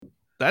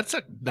That's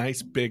a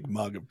nice big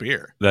mug of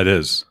beer. That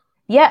is.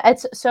 Yeah,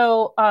 it's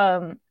so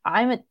I'm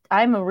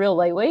a real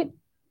lightweight,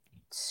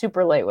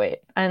 super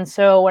lightweight. And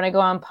so when I go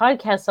on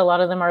podcasts, a lot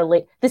of them are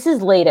late. This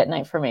is late at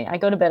night for me. I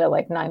go to bed at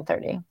like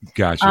 9:30.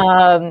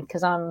 Gotcha.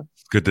 Because I'm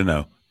good to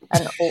know.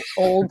 An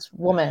old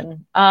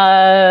woman.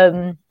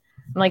 I'm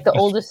like the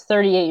oldest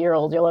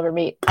 38-year-old you'll ever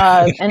meet.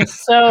 And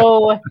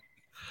so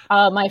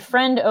my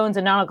friend owns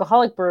a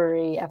non-alcoholic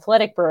brewery,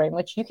 Athletic Brewing,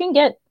 which you can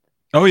get.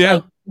 Oh, yeah.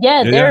 Like,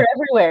 they're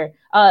everywhere.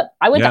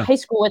 I went to high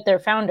school with their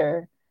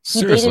founder.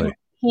 Seriously.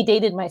 He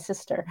dated my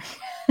sister.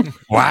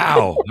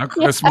 Wow.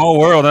 A small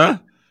world, huh?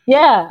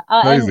 Yeah.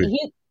 And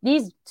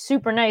he's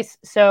super nice.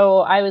 So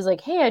I was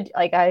like, hey,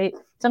 I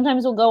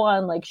sometimes will go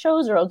on like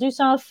shows or I'll do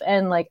stuff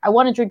and like I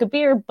want to drink a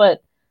beer,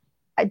 but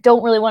I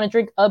don't really want to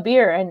drink a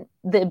beer. And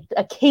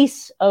a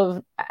case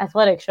of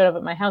Athletic showed up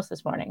at my house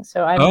this morning.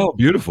 So oh,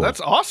 beautiful. That's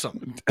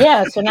awesome.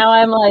 Yeah. So now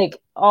I'm like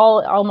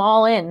I'm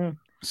all in.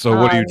 So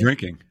what are you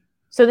drinking?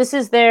 So this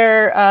is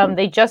their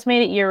they just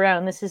made it year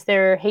round. This is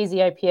their hazy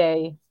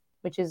IPA,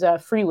 which is a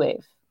Free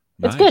Wave.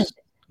 It's good.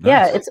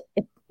 Nice.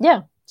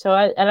 Yeah. So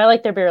I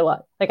like their beer a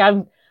lot. Like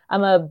I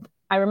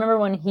remember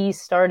when he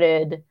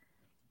started,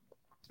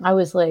 I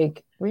was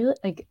like, really?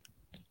 Like,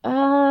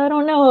 I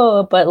don't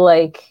know, but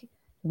like,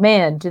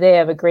 man, do they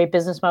have a great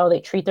business model?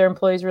 They treat their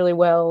employees really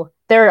well.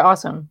 They're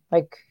awesome.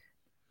 Like,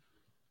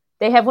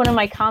 they have one of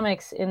my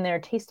comics in their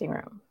tasting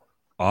room.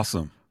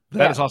 Awesome.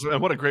 That is awesome. And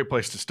what a great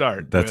place to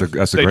start. That's a great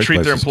place. They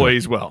treat their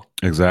employees well.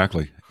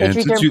 Exactly. They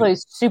treat their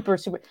employees super.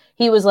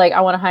 He was like,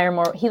 I want to hire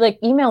more. He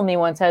like emailed me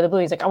once out of the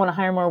blue. He's like, I want to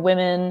hire more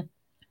women.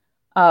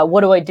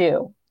 What do I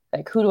do?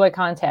 Like, who do I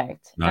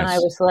contact? Nice. And I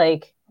was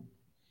like,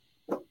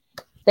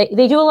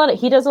 they do a lot of.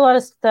 He does a lot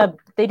of stuff.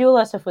 They do a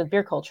lot of stuff with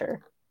beer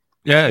culture.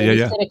 Yeah.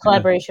 Did a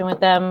collaboration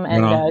with them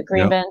and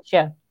Green Bench.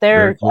 Yeah,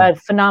 they're cool.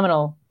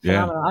 Phenomenal.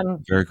 Yeah,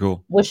 I'm very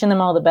cool. Wishing them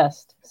all the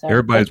best. So,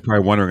 everybody's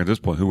probably wondering at this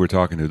point who we're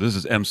talking to. This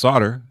is M.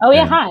 Sauter. Oh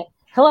yeah, hi,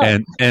 hello.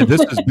 And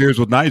this is Beers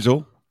with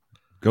Nigel.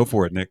 Go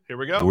for it, Nick. Here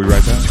we go. We'll be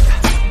right back.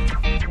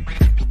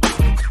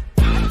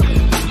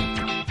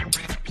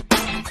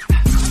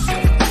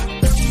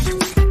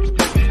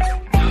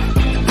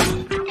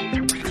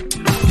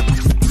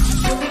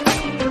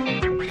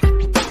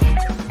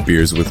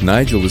 Beers with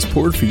Nigel is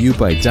poured for you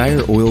by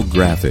Dire Oil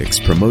Graphics,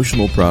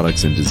 promotional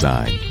products and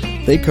design.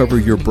 They cover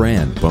your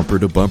brand bumper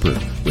to bumper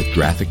with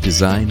graphic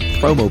design,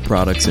 promo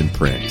products, and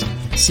print.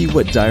 See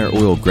what Dire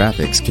Oil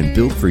Graphics can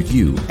build for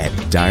you at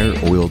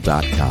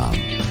direoil.com.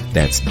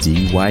 That's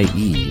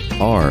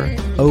DYEROIL.com.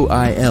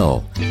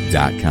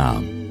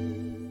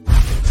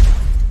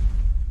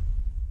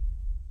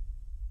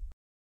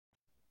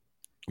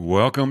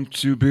 Welcome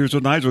to Beers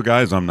with Nigel,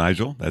 guys. I'm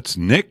Nigel. That's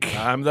Nick.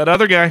 I'm that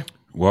other guy.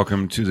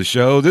 Welcome to the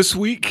show. This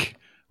week,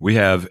 we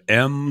have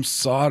M.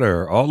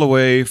 Sauter, all the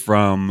way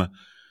from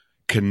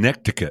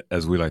Connecticut,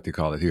 as we like to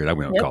call it here.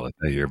 We don't call it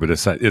that here, but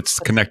it's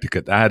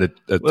Connecticut. I had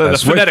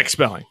the phonetic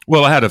spelling.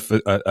 Well, I had a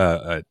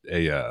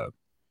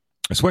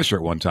sweatshirt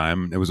one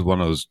time. It was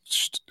one of those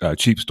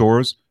cheap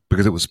stores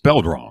because it was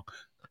spelled wrong.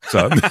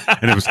 So,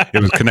 and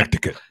it was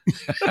Connecticut.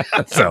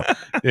 So,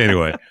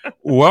 anyway,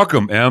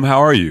 welcome, M. How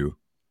are you?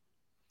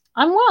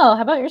 I'm well.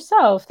 How about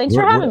yourself? Thanks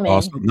for having me.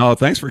 Awesome. No,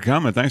 thanks for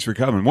coming.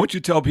 Why don't you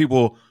tell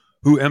people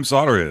who M.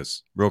 Sauter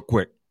is real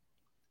quick?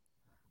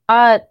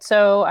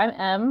 So I'm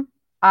M.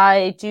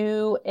 I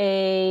do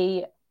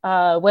a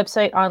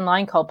website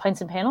online called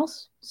Pints and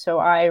Panels. So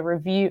I don't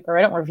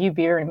review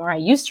beer anymore. I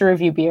used to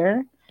review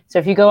beer. So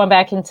if you go on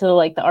back into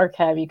like the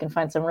archive, you can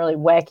find some really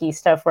wacky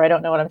stuff where I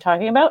don't know what I'm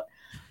talking about.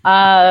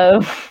 I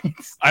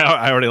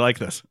already like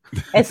this.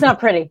 It's not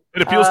pretty.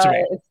 It appeals to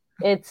me.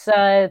 It's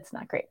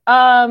not great.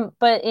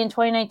 But in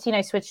 2019,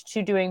 I switched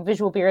to doing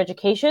visual beer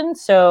education.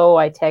 So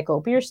I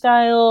tackle beer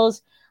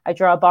styles. I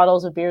draw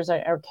bottles of beers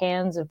or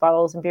cans of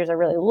bottles and beers I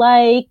really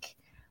like.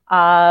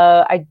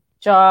 I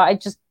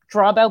just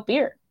draw about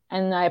beer,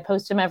 and I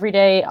post them every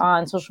day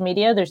on social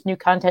media. There's new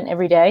content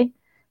every day,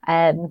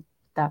 and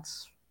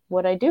that's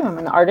what I do. I'm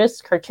an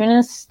artist,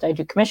 cartoonist. I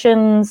do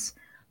commissions.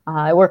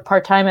 I work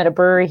part-time at a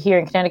brewery here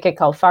in Connecticut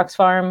called Fox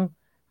Farm.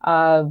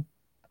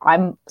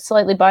 I'm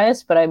slightly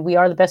biased, but we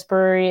are the best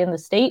brewery in the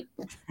state.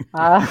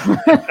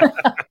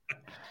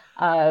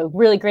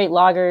 Really great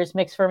lagers,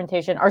 mixed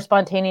fermentation. Our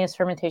spontaneous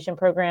fermentation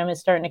program is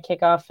starting to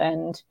kick off,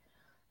 and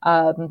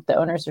the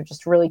owners are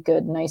just really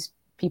good, nice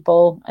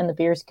people, and the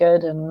beer's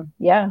good. And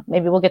yeah,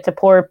 maybe we'll get to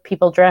pour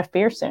people draft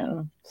beer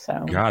soon.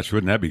 So, gosh,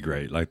 wouldn't that be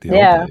great? Like the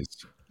old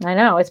days. I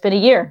know. It's been a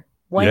year.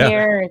 One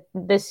year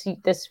this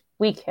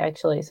week,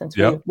 actually, since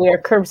we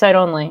are curbside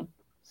only.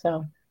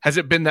 So. Has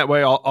it been that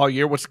way all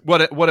year? What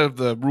have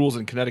the rules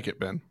in Connecticut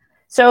been?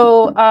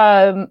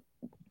 So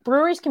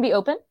breweries can be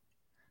open,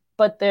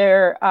 but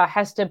there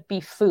has to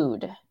be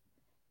food.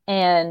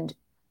 And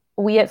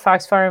we at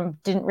Fox Farm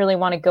didn't really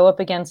want to go up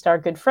against our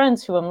good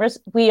friends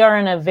we are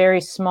in a very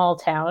small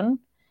town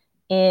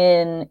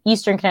in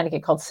eastern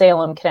Connecticut called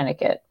Salem,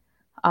 Connecticut.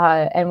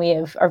 And we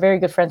are very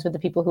good friends with the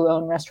people who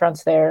own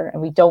restaurants there.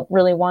 And we don't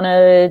really want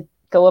to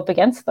go up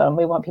against them.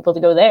 We want people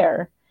to go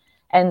there.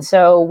 And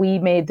so we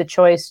made the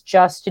choice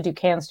just to do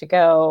cans to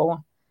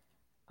go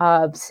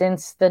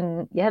since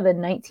the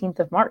 19th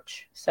of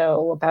March.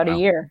 So about a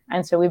year.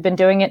 And so we've been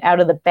doing it out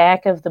of the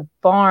back of the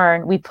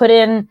barn. We put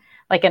in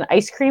like an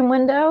ice cream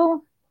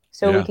window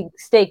so we could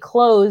stay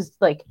closed.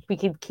 Like we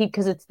could keep,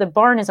 because the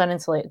barn is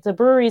uninsulated. The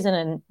brewery's in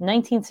a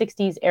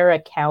 1960s era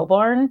cow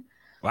barn.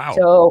 Wow.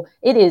 So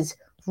it is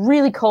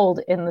really cold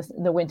in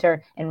the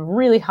winter and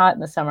really hot in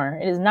the summer.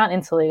 It is not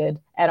insulated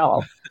at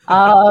all.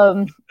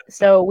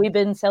 So we've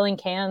been selling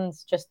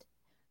cans just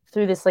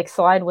through this like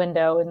slide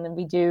window, and then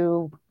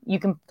you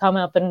can come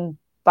up and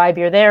buy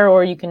beer there,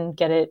 or you can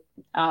get it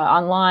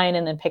online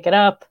and then pick it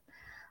up.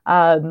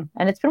 And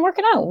it's been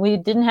working out. We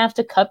didn't have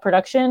to cut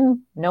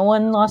production. No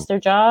one lost their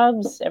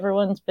jobs.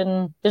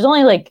 There's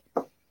only like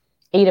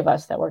 8 of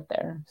us that work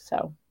there.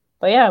 So,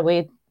 but yeah,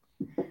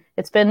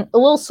 it's been a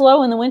little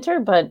slow in the winter,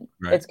 but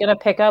it's going to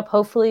pick up.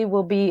 Hopefully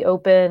we'll be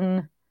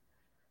open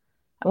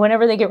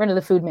whenever they get rid of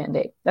the food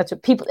mandate. That's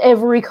what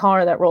every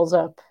car that rolls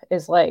up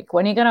is like,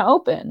 when are you going to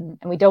open?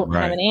 And we don't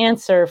have an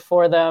answer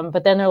for them.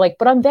 But then they're like,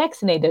 but I'm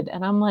vaccinated.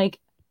 And I'm like,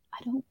 I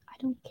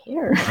don't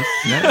care.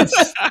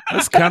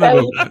 That's kind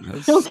of I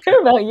don't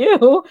care about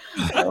you.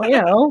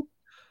 So,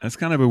 that's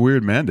kind of a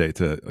weird mandate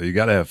you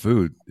got to have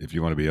food if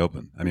you want to be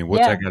open. I mean,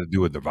 what's that got to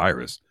do with the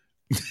virus?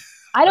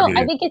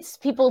 I think it's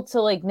people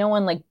to like, no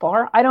one like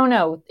bar. I don't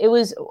know.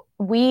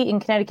 We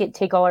in Connecticut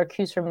take all our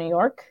cues from New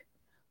York.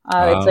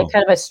 It's like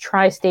kind of a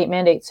tri-state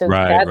mandate. So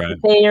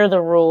they are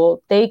the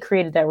rule. They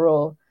created that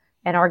rule,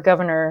 and our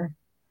governor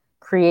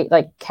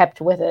kept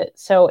with it.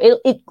 So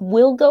it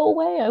will go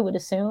away, I would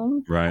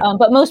assume. Right.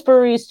 But most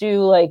breweries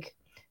do, like,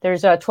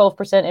 there's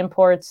 12%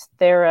 imports.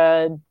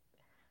 They're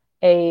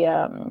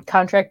a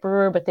contract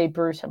brewer, but they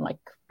brew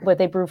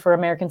they brew for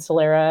American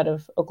Solera out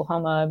of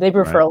Oklahoma. They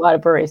brew for a lot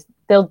of breweries.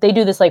 They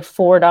do this like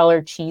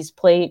 $4 cheese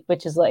plate,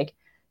 which is like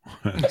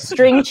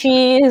string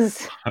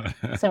cheese,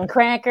 some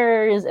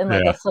crackers, and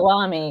like a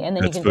salami, and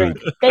then you can drink.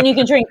 Then you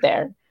can drink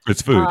there.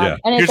 It's food,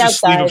 and here's it's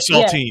outside. a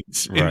sleeve of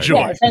saltines. Yeah. Enjoy.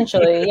 Yeah,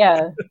 essentially,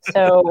 yeah.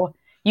 So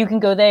you can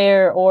go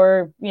there,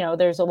 or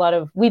there's a lot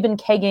of. We've been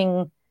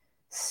kegging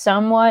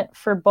somewhat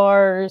for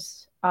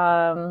bars.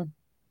 So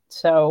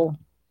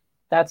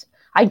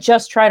I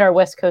just tried our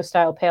West Coast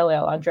style pale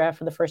ale on draft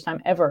for the first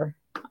time ever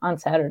on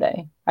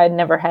Saturday. I'd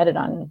never had it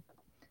on.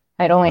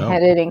 I'd only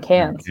had it in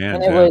cans,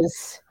 and it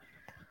was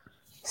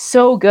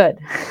so good.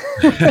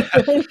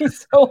 Made me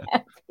so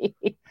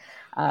happy.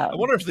 I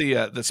wonder if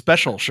the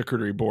special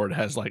charcuterie board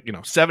has like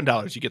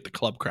 $7 you get the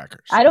club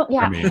crackers. I've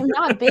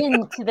not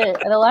been to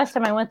the last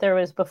time I went there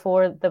was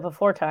before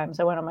times.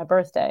 I went on my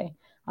birthday,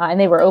 and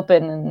they were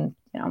open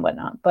and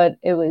whatnot. But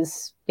it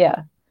was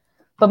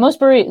But most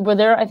breweries were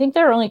there. I think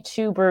there are only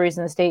 2 breweries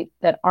in the state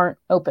that aren't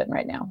open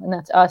right now, and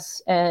that's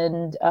us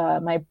and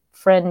my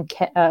friend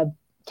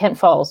Kent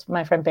Falls,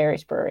 my friend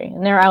Barry's brewery,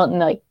 and they're out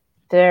in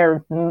they're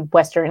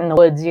western in the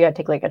woods. You got to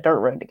take like a dirt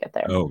road to get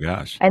there. Oh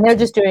gosh! And they're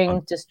just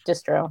doing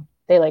distro.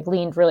 They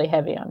leaned really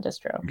heavy on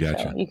distro.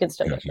 Gotcha. So you can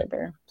still get their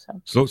beer.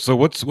 So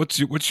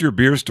what's your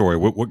beer story?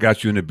 What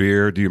got you into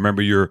beer? Do you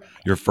remember your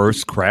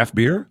first craft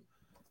beer?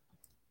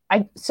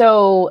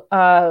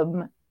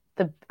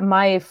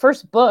 My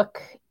first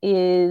book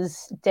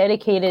is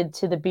dedicated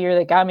to the beer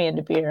that got me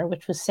into beer,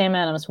 which was Sam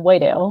Adams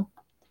White Ale,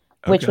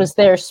 which was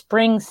their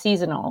spring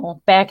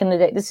seasonal back in the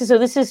day. This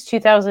is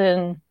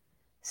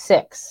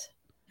 2006.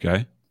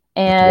 Okay.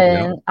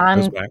 And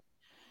I'm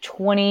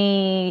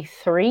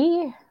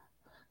 23.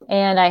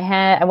 And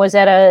I was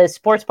at a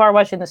sports bar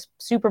watching the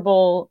Super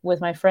Bowl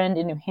with my friend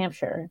in New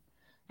Hampshire,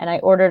 and I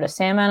ordered a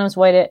Sam Adams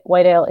White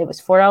Ale. It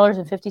was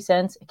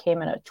 $4.50. It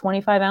came in a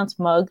 25-ounce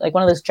mug, like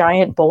one of those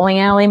giant bowling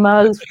alley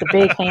mugs with the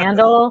big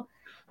handle.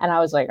 And I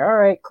was like, all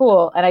right,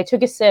 cool. And I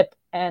took a sip,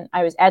 and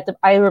I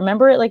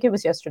remember it like it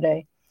was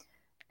yesterday.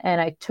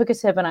 And I took a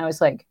sip, and I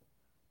was like,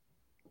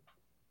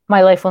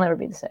 my life will never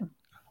be the same.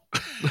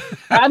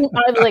 I'm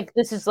like,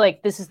 this is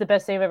the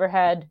best day I've ever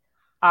had.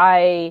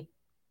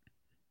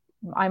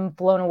 I'm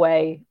blown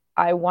away.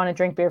 I want to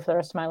drink beer for the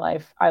rest of my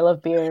life. I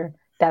love beer.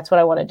 That's what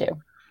I want to do.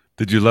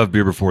 Did you love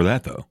beer before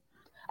that, though?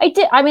 I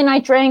did. I mean, we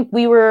drank a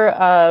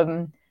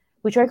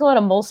lot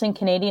of Molson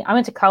Canadian. I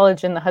went to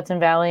college in the Hudson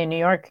Valley in New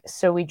York,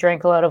 so we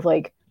drank a lot of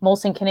like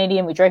Molson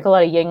Canadian. We drank a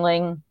lot of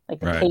Yuengling, like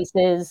the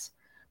cases.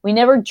 We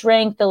never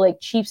drank the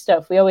cheap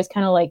stuff. We always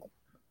kind of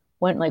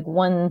went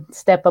one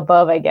step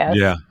above, I guess.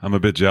 Yeah, I'm a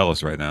bit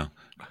jealous right now.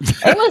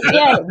 It was,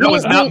 that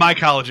was not my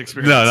college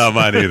experience. No, not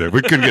mine either.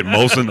 We couldn't get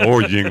Molson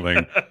or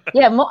Yuengling.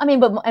 Yeah, and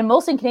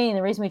Molson Canadian,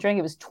 the reason we drank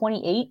it was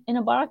 28 in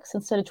a box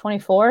instead of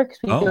 24, because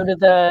we go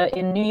to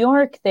in New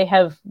York, they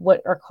have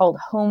what are called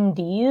home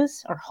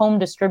Ds, or home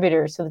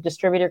distributors. So the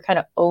distributor kind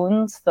of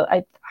owns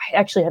I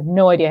actually have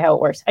no idea how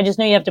it works. I just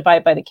know you have to buy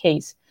it by the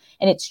case,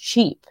 and it's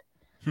cheap.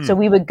 So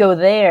we would go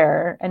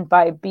there and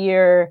buy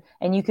beer,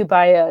 and you could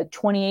buy a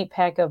 28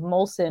 pack of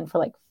Molson for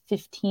like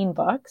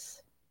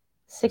 $15.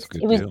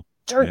 It was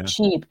dirt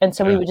cheap, and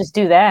so we would just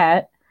do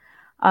that.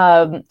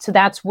 So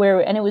that's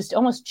where, and it was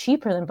almost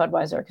cheaper than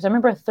Budweiser, because I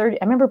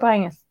remember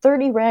buying a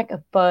 30 rack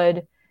of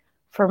Bud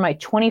for my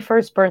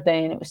 21st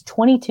birthday, and it was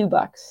 $22.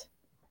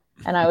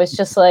 And I was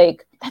just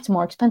like, that's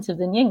more expensive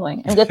than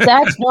Yingling. And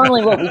that's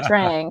normally what we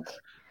drank.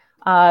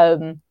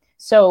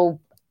 So,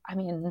 I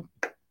mean,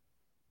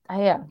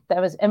 that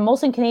was, and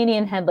Molson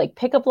Canadian had like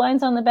pickup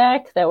lines on the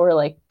back that were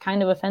like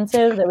kind of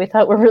offensive that we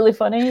thought were really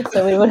funny.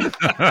 So we would,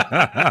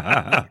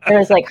 there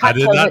was like, I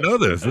did not know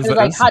this. There's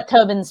like hot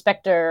tub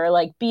inspector, or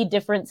like be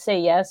different, say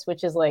yes,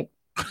 which is like,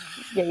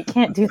 yeah, you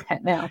can't do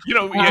that now. You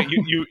know,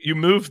 you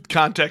moved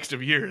context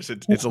of years.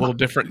 It's a little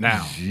different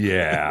now.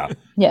 Yeah.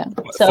 Yeah.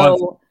 So,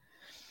 Fun.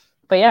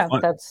 but yeah,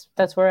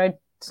 that's where I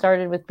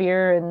started with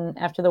beer, and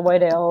after the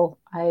White Ale,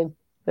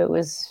 that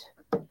was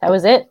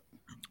it.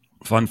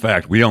 Fun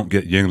fact: we don't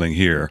get Yingling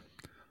here.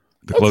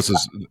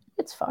 Closest.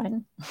 It's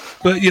fine.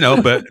 But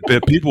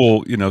but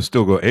people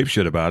still go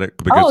apeshit about it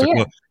because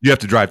you have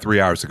to drive 3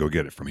 hours to go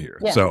get it from here.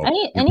 Yeah. So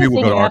if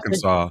people go to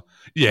Arkansas,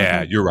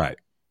 you're right.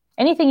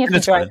 Anything you have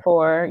to drive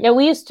for. Yeah,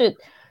 we used to.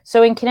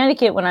 So in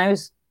Connecticut, when I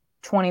was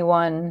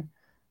 21,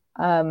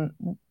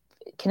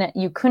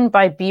 you couldn't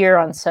buy beer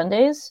on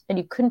Sundays, and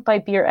you couldn't buy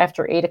beer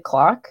after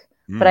 8:00.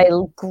 But I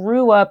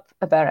grew up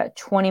about a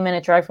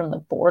 20-minute drive from the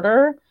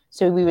border.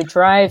 So we would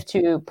drive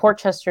to Port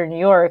Chester, New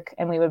York,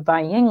 and we would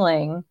buy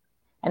Yingling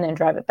and then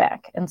drive it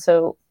back. And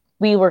so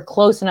we were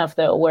close enough,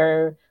 though,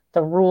 where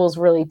the rules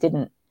really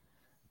didn't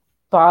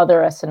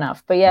bother us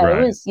enough. But yeah,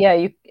 Right. it was,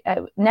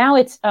 now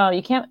it's,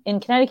 you can't, in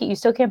Connecticut, you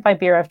still can't buy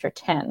beer after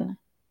 10. You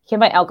can't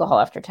buy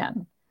alcohol after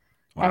 10.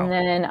 Wow. And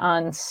then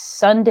on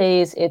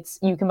Sundays,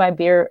 you can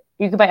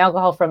buy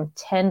alcohol from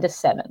 10 to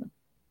 7.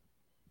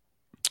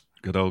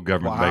 Good old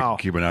government Wow.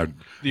 keeping our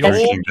The old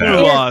drinking blue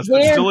down. laws that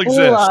They're still blue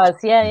exist. laws.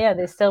 Yeah,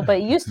 they still. But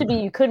it used to be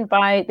you couldn't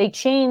buy. They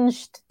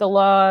changed the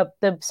law.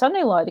 The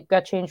Sunday law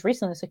got changed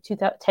recently. It's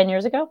like 10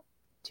 years ago,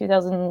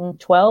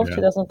 2012, Yeah.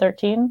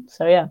 2013.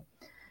 So yeah,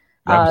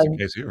 That was the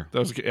case here. That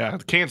was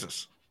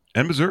Kansas.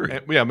 And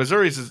Missouri. And,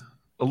 Missouri's is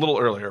a little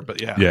earlier,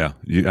 but yeah. Yeah.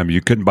 You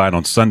couldn't buy it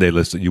on Sunday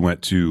list that you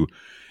went to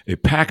a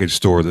package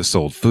store that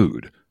sold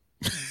food.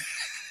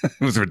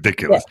 It was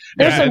ridiculous.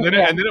 There's Yeah, some-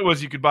 and then it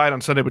was you could buy it on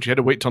Sunday, but you had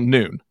to wait till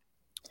noon.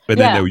 But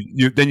Yeah.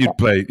 then you'd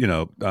play,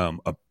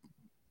 up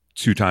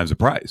 2 times the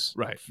price,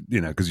 Right.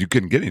 because you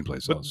couldn't get any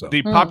place But else. So.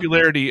 the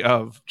popularity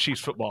of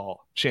Chiefs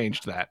football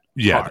changed that.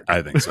 Yeah, hard.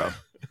 I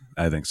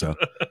think so.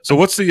 So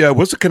what's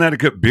the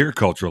Connecticut beer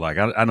culture like?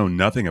 I know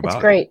nothing about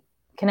it's great.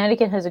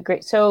 Connecticut has a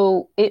great.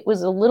 So it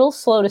was a little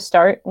slow to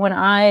start. When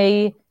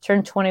I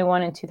turned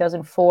 21 in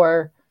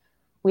 2004,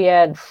 we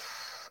had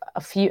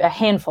a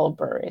handful of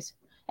breweries,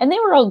 and they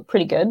were all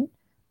pretty good.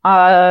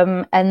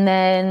 And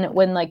then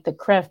when like the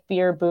craft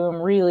beer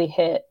boom really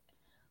hit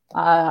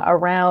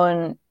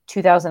around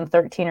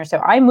 2013 or so,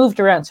 I moved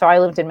around. So I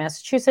lived in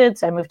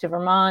Massachusetts. I moved to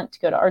Vermont to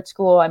go to art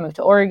school. I moved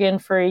to Oregon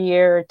for a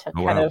year to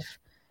of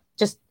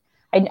just,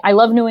 I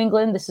love New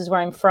England. This is where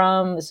I'm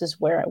from. This is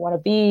where I want to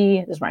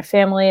be. This is where my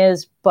family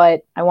is.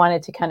 But I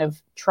wanted to kind of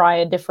try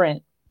a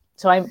different.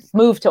 So I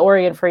moved to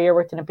Oregon for a year,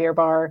 worked in a beer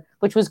bar,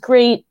 which was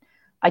great.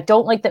 I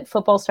don't like that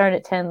football started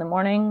at 10 in the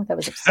morning. That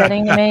was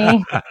upsetting to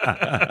me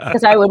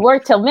because I would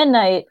work till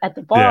midnight at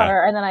the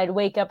bar, and then I'd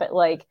wake up at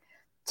like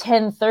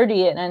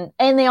 10:30,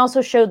 and they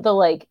also showed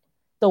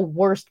the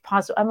worst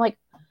possible. I'm like,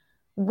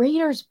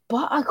 Raiders,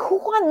 but who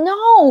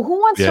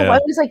wants to?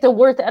 It was like the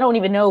worst. I don't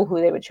even know who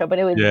they would show, but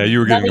it would. Yeah, you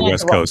were getting the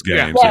West Coast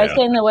games. Yeah, I was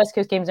getting the West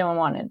Coast games no one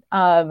wanted.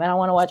 And I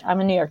want to watch.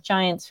 I'm a New York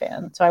Giants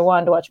fan, so I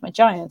wanted to watch my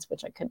Giants,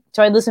 which I could.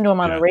 So I listened to them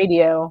on the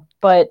radio,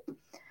 but.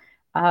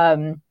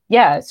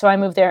 So I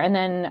moved there, and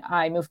then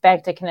I moved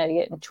back to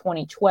Connecticut in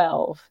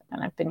 2012,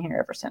 and I've been here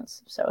ever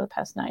since. So the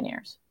past 9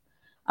 years.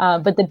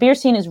 But the beer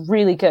scene is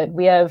really good.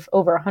 We have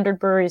over 100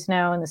 breweries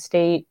now in the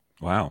state.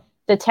 Wow.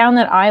 The town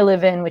that I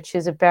live in, which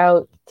is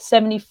about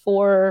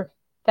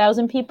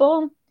 74,000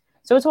 people.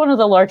 So it's one of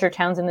the larger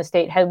towns in the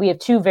state. We have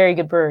 2 very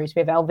good breweries. We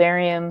have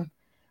Alvarium,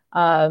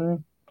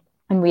 and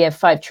we have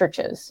 5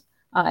 churches.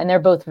 And they're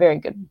both very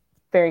good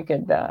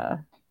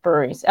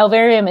breweries.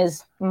 Alvarium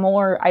is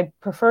more, I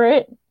prefer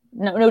it.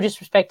 No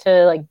disrespect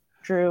to like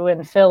Drew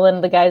and Phil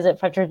and the guys at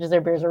 5 Churches.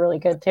 Their beers are really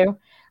good too.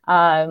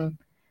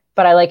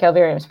 But I like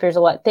Alvarium's beers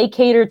a lot. They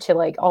cater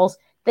to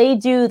they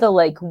do the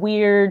like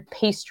weird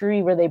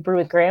pastry where they brew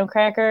with graham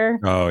cracker.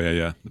 Oh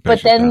yeah.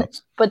 But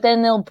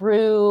then they'll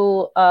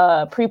brew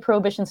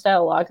pre-prohibition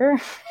style lager.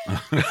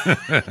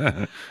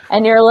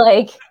 And you're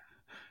like,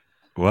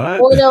 what?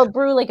 Or they'll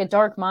brew like a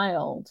dark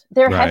mild.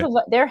 They're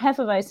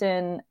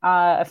Hefeweizen.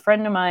 A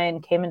friend of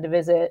mine came in to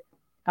visit.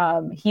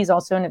 He's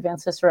also an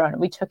Advanced Cicerone.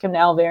 We took him to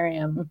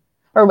Alvarium,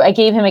 or I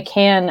gave him a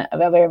can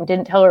of Alvarium,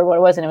 didn't tell her what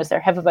it was, and it was their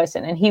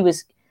Hefeweizen. And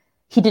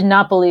he did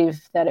not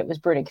believe that it was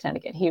brewed in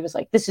Connecticut. He was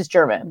like, "This is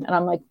German," and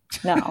I'm like,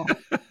 "No,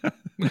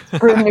 it's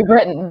brewed in New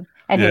Britain."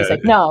 And he was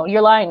like, "No,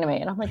 you're lying to me."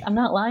 And I'm like, "I'm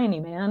not lying to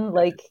you, man.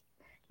 Like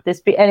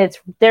and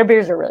their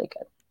beers are really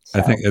good." So.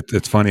 I think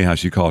it's funny how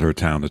she called her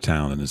town,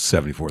 and it's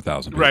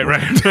 74,000 people.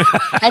 Right.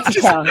 That's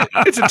a town.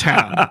 It's a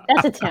town.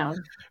 That's a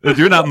town.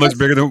 You're not much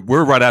bigger than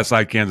we're right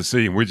outside Kansas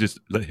City, and we're just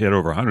hit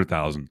over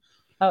 100,000.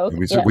 Oh, okay.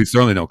 We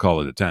certainly don't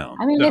call it a town.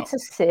 I mean, No. It's a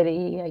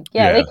city.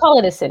 They call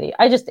it a city.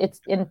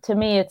 To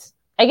me,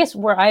 I guess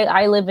where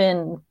I live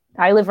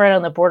right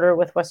on the border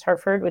with West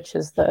Hartford, which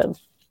is the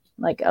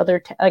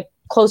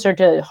closer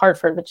to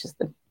Hartford, which is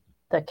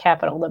the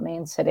capital, the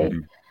main city.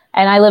 Mhm.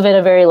 And I live in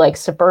a very like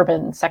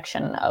suburban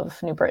section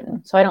of New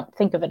Britain, so I don't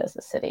think of it as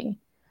a city.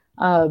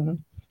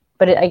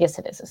 But I guess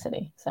it is a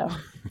city. So,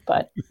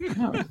 but I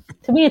don't know.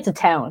 To me, it's a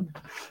town.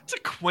 It's a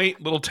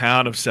quaint little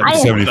town of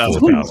 74,000.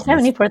 74,000.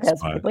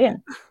 74,000 people. Yeah.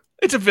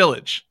 It's a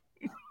village.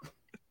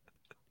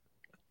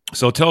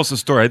 So tell us the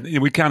story.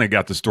 We kind of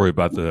got the story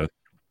about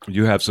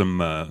you have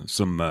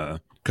some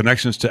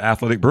connections to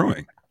Athletic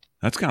Brewing.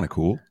 That's kind of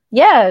cool.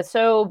 Yeah.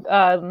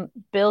 So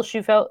Bill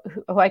Schufelt,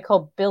 who I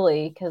call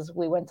Billy because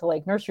we went to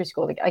like nursery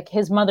school. Like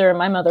his mother and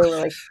my mother were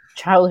like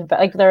childhood,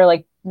 like they're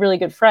like really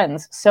good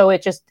friends. So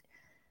it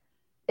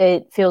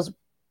feels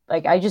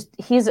like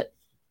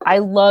I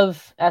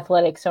love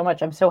athletics so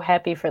much. I'm so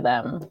happy for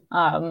them.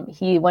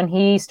 When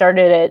he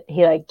started it,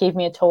 he like gave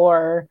me a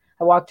tour.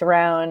 I walked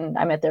around.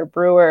 I met their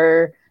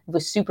brewer. It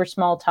was super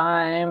small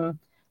time.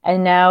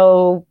 And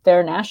now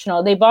they're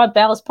national. They bought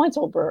Ballast Point's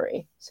old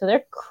brewery. So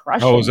they're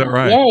crushing. Oh, is that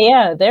right?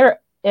 Yeah.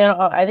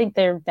 I think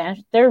they're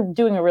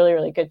doing a really,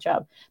 really good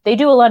job. They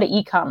do a lot of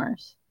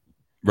e-commerce.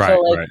 Right,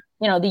 so right.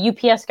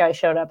 The UPS guy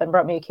showed up and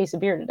brought me a case of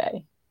beer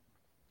today.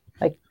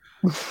 Like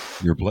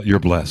You're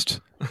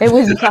blessed. it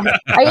was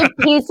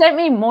he sent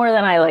me more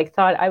than I like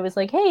thought. I was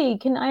like, hey,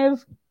 can I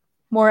have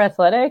more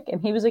athletic?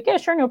 And he was like, yeah,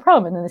 sure, no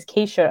problem. And then this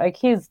case showed, like,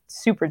 he's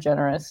super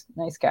generous,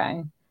 nice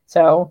guy.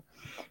 So,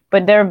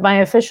 but they're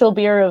my official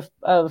beer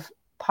of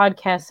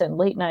podcasts and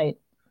late night.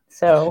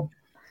 So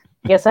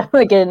I guess I'm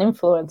like an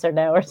influencer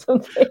now or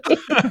something.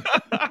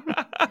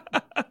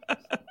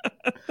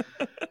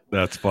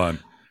 That's fun.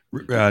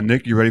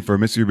 Nick, you ready for a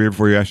mystery beer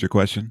before you ask your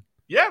question?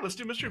 Yeah, let's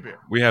do mystery beer.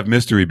 We have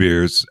mystery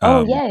beers.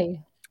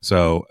 Yay.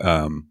 So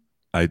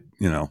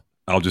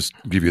I'll just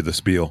give you the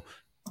spiel.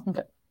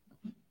 Okay.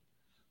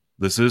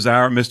 This is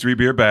our mystery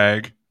beer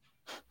bag.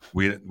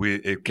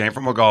 It came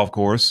from a golf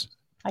course.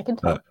 I can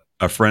tell.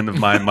 A friend of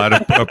mine might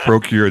have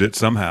procured it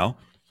somehow.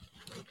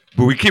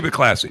 But we keep it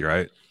classy,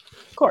 right?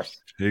 Of course.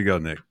 Here you go,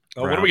 Nick.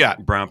 Oh, what do we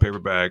got? Brown paper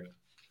bag.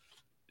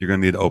 You're going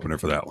to need an opener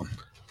for that one.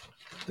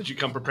 Did you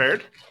come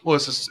prepared? Well,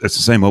 it's the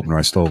same opener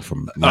I stole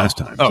from last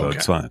time, so okay.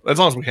 it's fine. As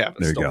long as we have it.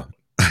 There you still. go.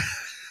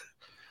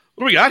 What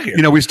do we got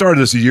here? We started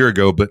this a year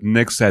ago, but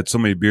Nick's had so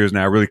many beers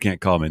now, I really can't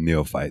call him a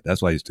neophyte.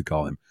 That's what I used to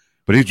call him.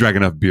 But he's drank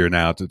enough beer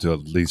now to at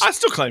least... I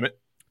still claim it.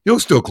 You'll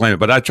still claim it,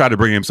 but I try to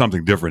bring him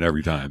something different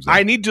every time. So.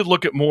 I need to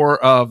look at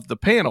more of the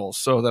panels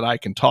so that I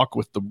can talk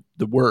with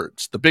the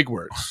words, the big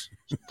words.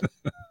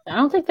 I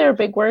don't think there are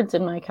big words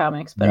in my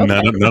comics, but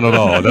okay. None at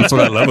all. That's what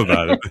I love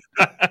about it.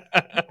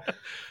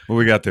 What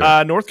we got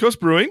there? North Coast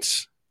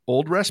Brewing's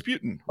Old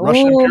Rasputin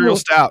Russian Imperial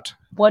Stout.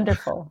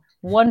 Wonderful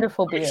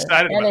beer.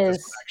 Excited about this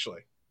one,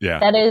 actually. Yeah,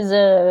 that is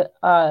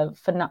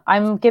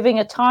I'm giving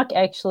a talk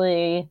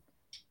actually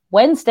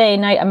Wednesday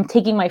night. I'm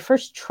taking my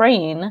first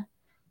train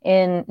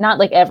in, not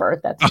like ever.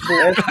 That's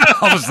weird.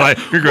 I was like,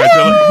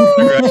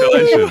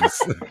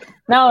 congratulations.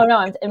 No,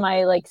 I'm in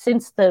my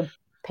since the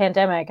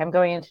pandemic. I'm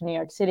going into New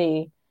York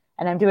City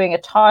and I'm doing a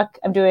talk.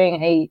 I'm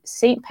doing a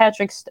St.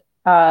 Patrick's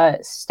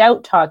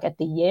stout talk at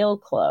the Yale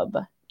Club.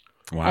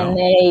 Wow. And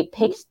they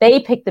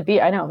picked the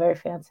beer. I know, very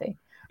fancy.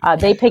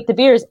 They picked the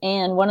beers,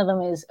 and one of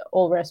them is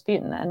Old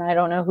Rasputin. And I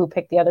don't know who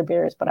picked the other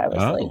beers, but I was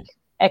like,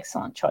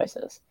 excellent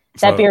choices.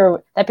 That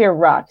beer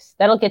rocks.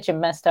 That'll get you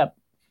messed up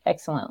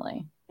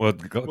excellently. Well,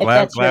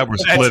 glad we're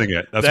splitting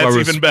it. That's why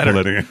we're even better.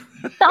 Splitting it.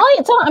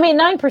 It's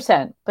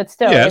 9%, but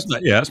still. Yeah,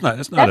 it's not.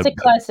 That's a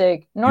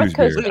classic North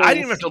Coast. beer. I didn't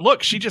even have to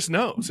look. She just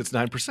knows it's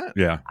 9%.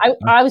 Yeah.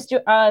 I was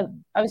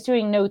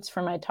doing notes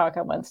for my talk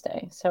on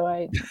Wednesday,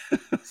 so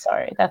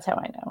sorry, that's how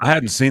I know. I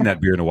hadn't seen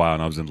that beer in a while,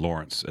 and I was in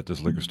Lawrence at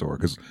this liquor store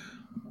because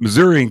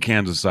Missouri and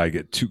Kansas, I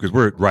get two because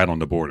we're right on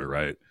the border,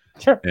 right?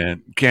 Sure.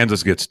 And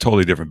Kansas gets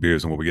totally different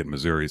beers than what we get in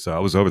Missouri. So I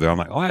was over there. I'm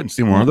like, I hadn't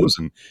seen one of those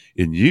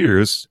in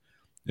years,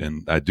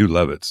 and I do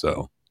love it.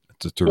 So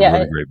it's just a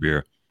really great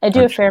beer. I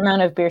do a fair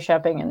amount of beer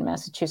shopping in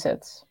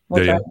Massachusetts.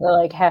 We'll drive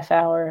the half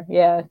hour,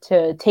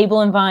 to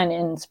Table and Vine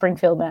in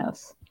Springfield,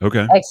 Mass.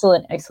 Okay.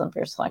 Excellent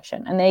beer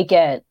selection.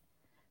 And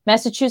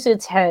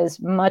Massachusetts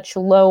has much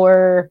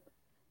lower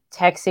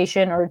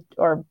taxation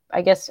or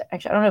I guess,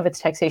 actually, I don't know if it's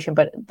taxation,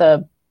 but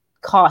the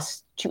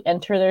cost to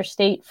enter their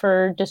state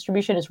for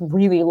distribution is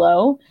really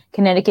low.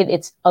 Connecticut,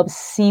 it's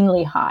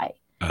obscenely high.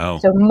 Oh.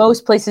 So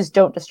most places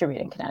don't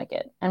distribute in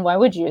Connecticut. And why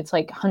would you? It's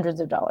like hundreds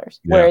of dollars.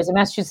 Yeah. Whereas in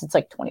Massachusetts, it's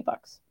like $20.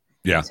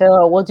 Yeah.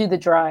 So we'll do the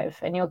drive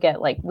and you'll get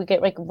we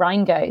get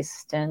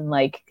Rheingeist and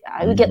I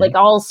would get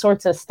all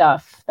sorts of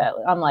stuff that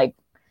I'm like,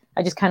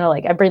 I just kind of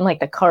I bring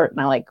the cart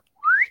and I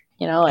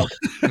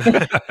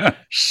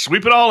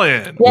sweep it all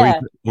in.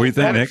 Yeah. What do you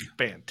think, Nick?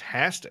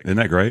 Fantastic. Isn't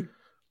that great?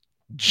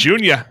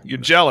 Junior, you're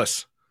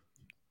jealous.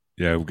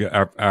 Yeah, we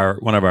got our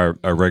one of our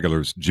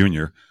regulars,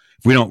 Junior.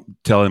 If we don't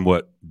tell him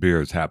what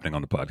beer is happening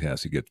on the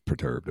podcast, he gets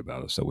perturbed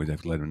about us. So we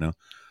have to let him know.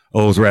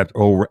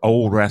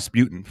 Old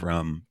Rasputin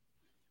from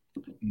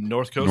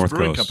North Coast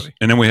Brewing Company.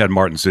 And then we had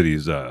Martin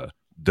City's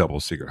Double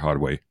Secret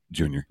Hardway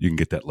Junior. You can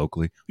get that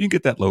locally. You can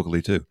get that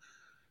locally too.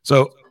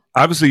 So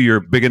obviously you're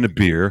big into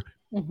beer.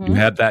 Mhm.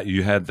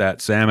 You had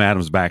that Sam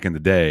Adams back in the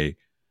day.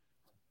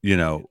 You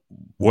know,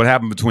 what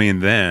happened between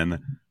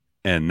then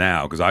and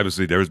now? Because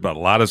obviously there's about a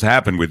lot has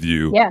happened with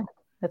you. Yeah,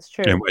 that's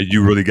true. And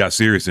you really got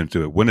serious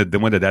into it. When did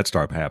that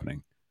start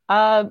happening?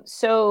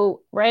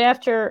 So right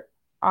after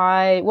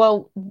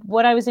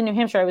when I was in New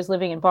Hampshire, I was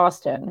living in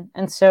Boston.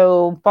 And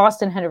so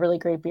Boston had a really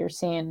great beer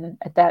scene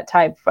at that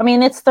time. I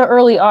mean, it's the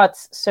early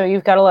aughts. So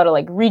you've got a lot of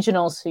like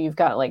regionals. So you've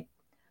got like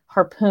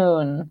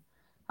Harpoon,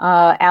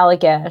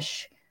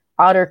 Allagash,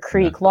 Otter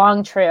Creek,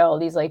 Long Trail,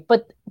 these like,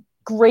 but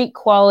great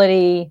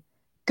quality,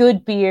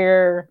 good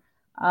beer,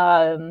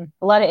 a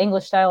lot of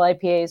English style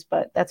IPAs,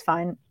 but that's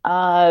fine.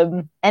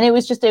 And it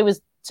was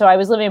so I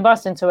was living in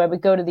Boston, so I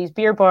would go to these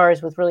beer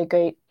bars with really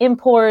great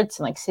imports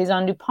and like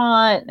Saison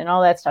DuPont and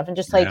all that stuff. And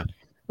just like,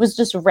 was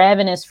just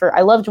ravenous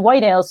I loved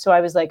white ales. So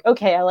I was like,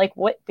 okay, I like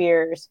wit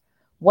beers.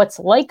 What's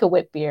like a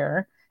wit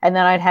beer? And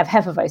then I'd have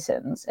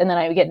Hefeweizens, and then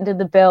I would get into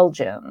the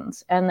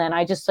Belgians. And then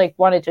I just like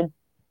wanted to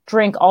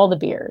drink all the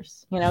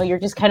beers. You know, you're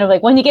just kind of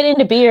like, when you get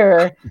into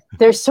beer,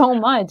 there's so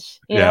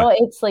much, you know,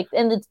 it's like,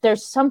 and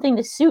there's something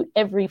to suit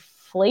every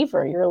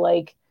flavor. You're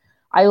like,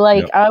 I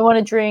want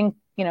to drink,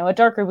 you know, a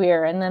darker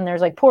beer. And then there's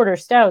like porter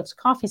stouts,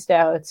 coffee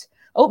stouts,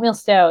 oatmeal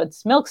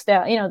stouts, milk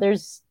stout, you know,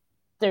 there's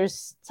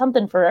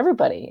something for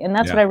everybody. And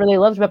that's what I really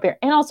loved about beer.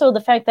 And also the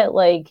fact that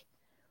like,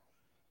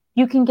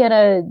 you can get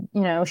a,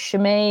 you know,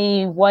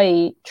 Chimay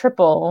white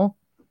triple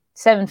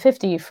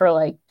 $7.50 for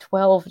like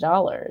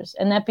 $12,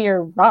 and that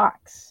beer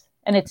rocks,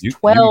 and it's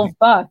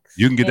 $12.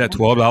 You can get that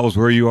 $12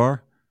 where you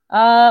are.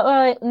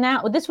 Well,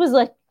 now this was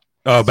like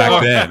back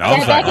then. I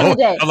was back in the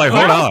day. I'm like,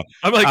 hold on.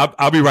 I'm like,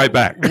 I'll be right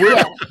back.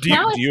 Yeah.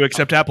 Do you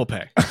accept Apple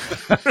Pay?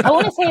 I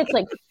want to say it's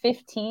like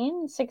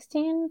 15,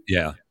 16.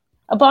 Yeah.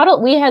 A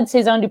bottle. We had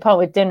Saison DuPont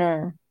with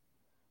dinner,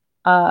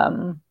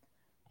 and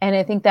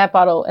I think that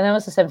bottle, and that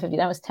was the $7.50.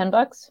 That was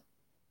 $10.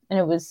 And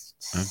it was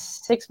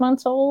 6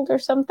 months old or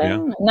something. Yeah.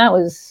 And that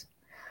was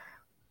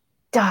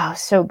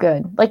so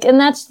good. Like, and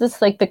that's just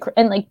like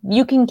and like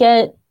you can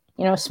get,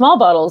 you know, small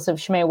bottles of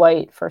Chimay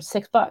White for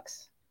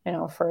 $6, you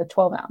know, for a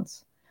 12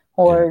 ounce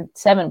or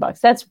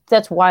 $7.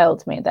 That's wild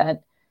to me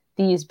that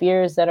these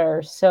beers that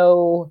are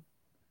so,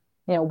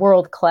 you know,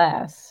 world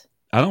class.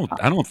 I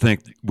don't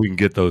think we can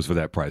get those for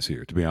that price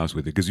here, to be honest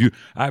with you. Because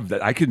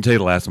I couldn't tell you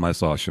the last time I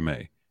saw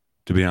Chimay,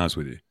 to be honest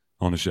with you,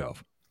 on the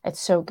shelf. It's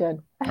so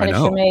good. I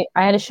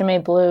had a Chimay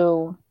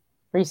Blue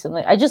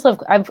recently. I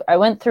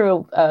went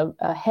through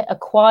a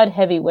quad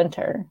heavy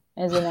winter,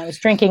 as in I was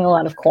drinking a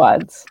lot of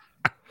quads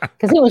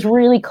because it was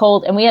really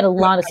cold and we had a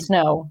lot of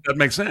snow. That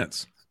makes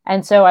sense.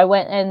 And so I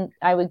went and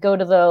I would go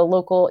to the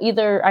local,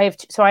 I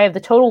have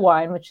the Total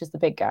Wine, which is the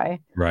big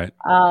guy. Right.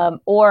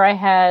 Or I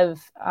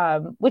have,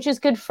 which is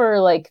good for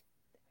like,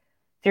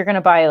 if you're going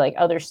to buy like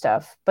other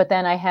stuff. But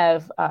then I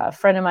have a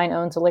friend of mine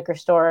owns a liquor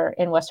store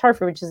in West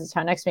Hartford, which is a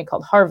town next to me,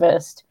 called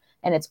Harvest.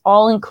 And it's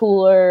all in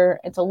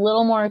cooler. It's a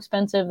little more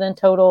expensive than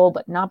Total,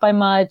 but not by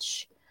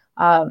much.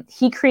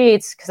 He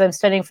creates, because I'm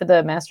studying for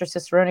the Master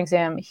Cicerone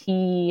exam,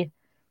 he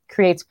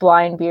creates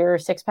blind beer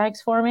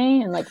 6-packs for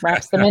me and like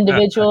wraps them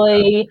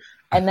individually.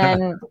 And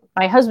then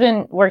my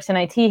husband works in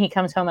IT. He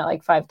comes home at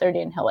like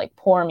 5:30 and he'll like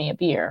pour me a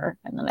beer.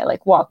 And then I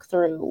like walk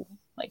through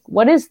like,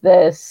 what is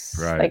this?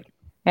 Right. Like,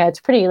 yeah,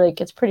 it's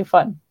pretty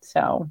fun.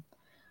 So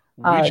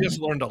we just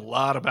learned a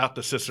lot about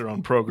the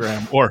Cicerone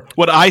program, or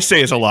what I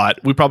say is a lot.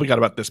 We probably got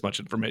about this much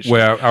information.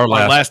 Well, our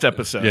last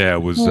episode. Yeah,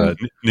 it was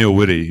Neil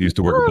Whitty. He used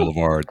to work at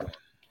Boulevard.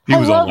 He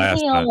was on last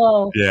time.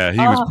 Yeah, he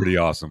was pretty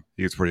awesome.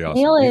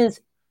 Neil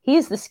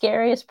he's the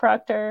scariest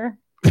proctor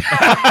in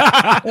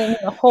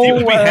the whole world.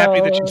 He would be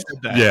happy that you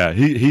said that. Yeah,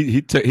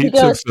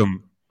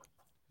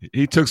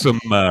 he took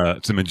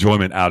some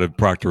enjoyment out of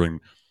proctoring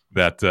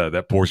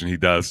that portion he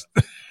does.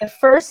 The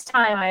first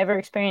time I ever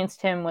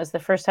experienced him was the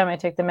first time I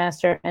took the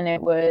master, and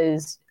it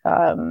was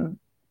the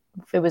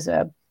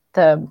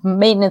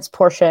maintenance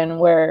portion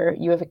where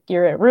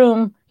you're in a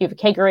room, you have a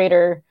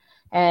kegerator,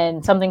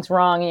 and something's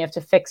wrong, and you have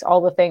to fix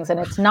all the things, and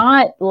it's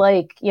not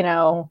like, you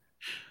know,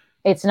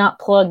 it's not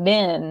plugged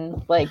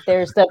in, like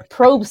there's the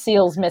probe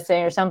seals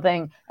missing or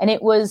something, and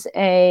it was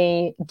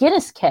a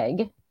Guinness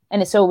keg,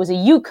 and so it was a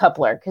U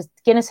coupler because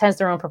Guinness has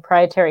their own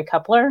proprietary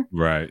coupler,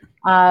 right?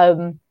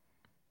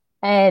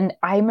 And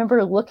I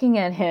remember looking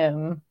at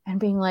him and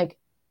being like,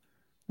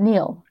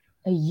 Neil,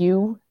 a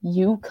U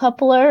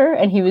coupler?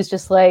 And he was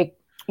just like,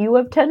 you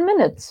have 10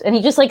 minutes. And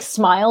he just like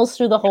smiles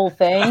through the whole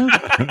thing.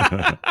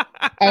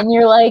 And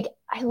you're like,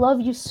 I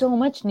love you so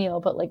much, Neil.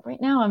 But like right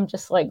now I'm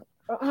just like,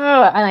 and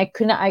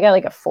I got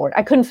like a Ford.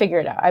 I couldn't figure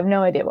it out. I have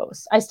no idea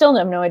I still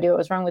have no idea what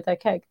was wrong with that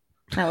keg.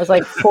 That was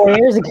like 4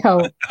 years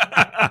ago.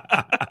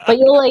 But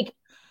you're like,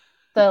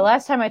 the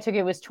last time I took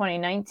it was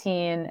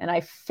 2019,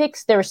 and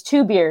there was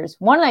 2 beers.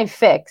 One I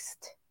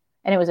fixed,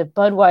 and it was a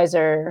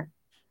Budweiser,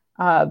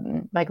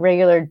 like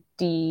regular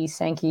D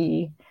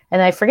Sankey,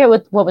 and I forget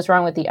what was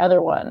wrong with the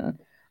other one.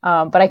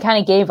 But I kind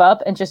of gave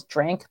up and just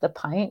drank the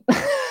pint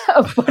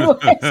of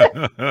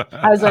Budweiser.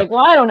 I was like,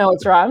 well, I don't know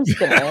what's wrong. I'm just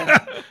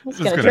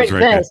gonna drink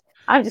this.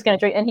 I'm just gonna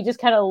drink. And he just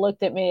kind of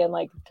looked at me and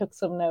like took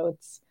some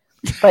notes.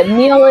 But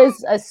Neil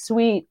is a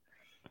sweet.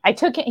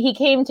 He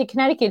came to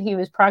Connecticut. He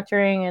was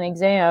proctoring an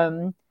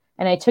exam,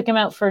 and I took him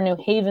out for New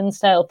Haven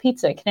style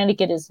pizza.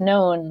 Connecticut is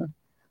known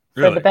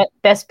for the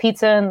best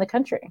pizza in the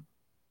country.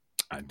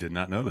 I did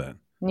not know that.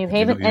 New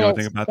Haven. You know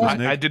anything about this,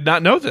 Nick? I did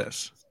not know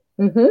this.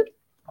 Mm-hmm.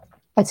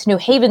 It's New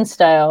Haven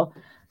style.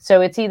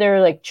 So it's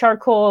either like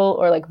charcoal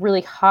or like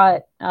really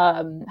hot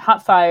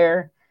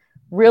fire,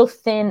 real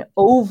thin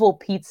oval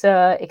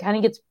pizza. It kind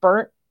of gets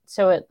burnt,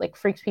 so it like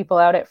freaks people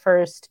out at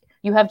first.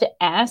 You have to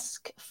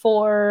ask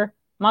for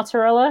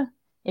mozzarella.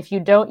 If you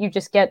don't, you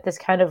just get this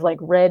kind of like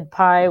red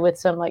pie with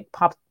some like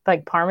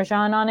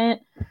Parmesan on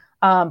it.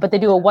 But they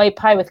do a white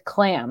pie with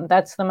clam.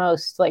 That's the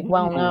most like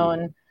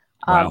well-known.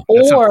 Wow.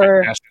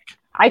 Or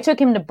I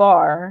took him to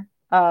Bar,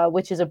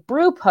 which is a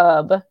brew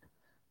pub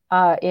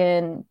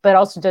but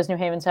also does New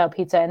Haven style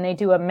pizza, and they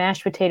do a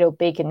mashed potato,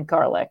 bacon,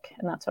 garlic,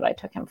 and that's what I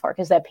took him for,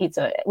 because that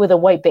pizza with a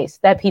white base,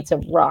 that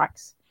pizza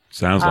rocks.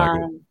 Sounds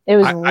like it. It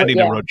was. I need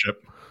a road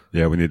trip.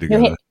 Yeah, we need to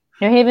go.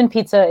 New Haven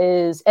pizza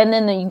is, and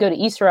then you can go to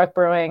East Rock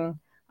Brewing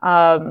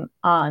on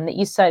the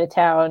east side of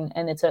town,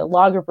 and it's a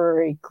lager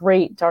brewery,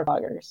 great dark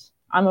lagers.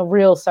 I'm a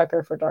real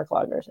sucker for dark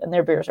lagers, and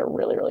their beers are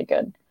really, really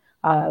good.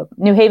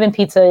 New Haven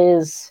pizza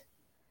is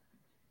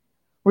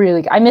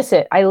really good. I miss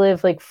it. I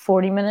live like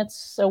 40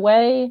 minutes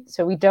away,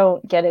 so we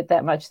don't get it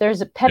that much.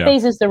 There's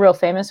Pepe's is the real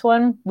famous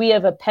one. We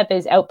have a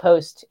Pepe's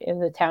Outpost in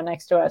the town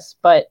next to us,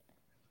 but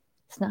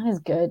it's not as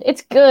good.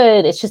 It's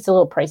good. It's just a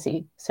little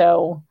pricey.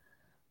 So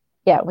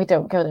yeah, we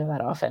don't go there that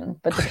often,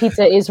 but the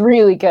pizza is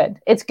really good.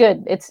 It's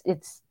good.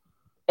 It's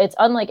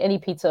unlike any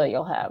pizza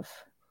you'll have,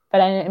 but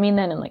I mean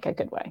that in like a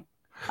good way.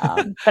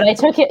 But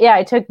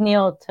I took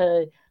Neil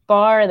to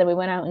Bar, and then we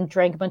went out and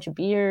drank a bunch of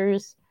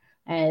beers,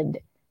 and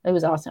it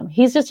was awesome.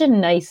 He's just a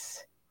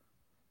nice,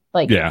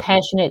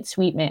 passionate,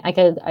 sweet man.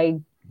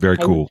 Very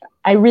cool.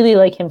 I really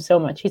like him so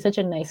much. He's such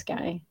a nice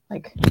guy.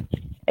 Like,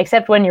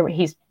 except when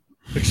he's.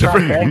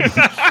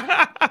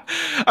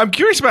 I'm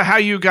curious about how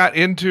you got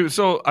into.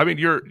 So, I mean,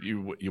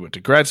 you went to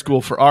grad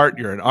school for art.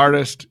 You're an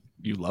artist.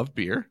 You love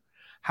beer.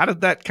 How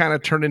did that kind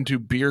of turn into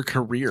beer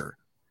career?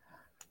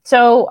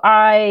 So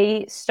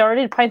I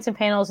started Pints and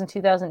Panels in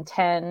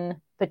 2010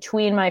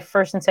 between my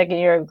first and second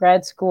year of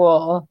grad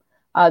school.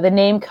 The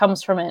name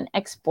comes from an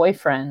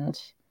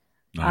ex-boyfriend.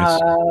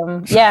 Nice.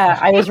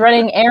 I was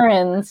running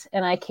errands,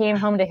 and I came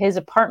home to his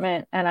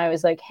apartment, and I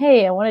was like,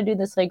 hey, I want to do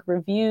this like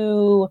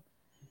review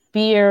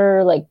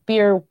beer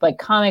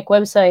comic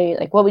website.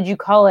 Like, what would you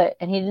call it?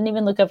 And he didn't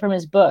even look up from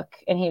his book,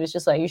 and he was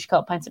just like, you should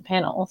call it Pints and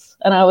Panels.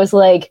 And I was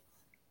like,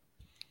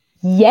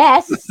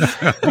 yes.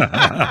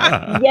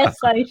 Yes,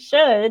 I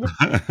should.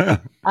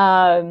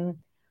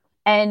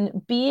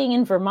 And being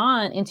in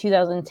Vermont in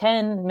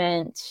 2010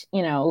 meant,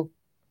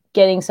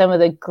 getting some of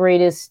the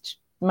greatest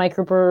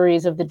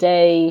microbreweries of the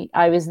day.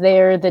 I was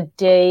there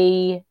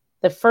the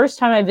first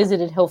time I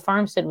visited Hill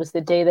Farmstead was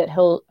the day that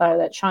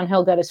Sean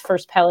Hill got his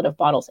first pallet of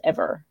bottles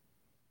ever.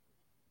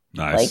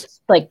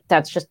 Nice. Like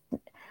that's just,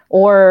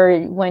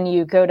 or when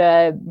you go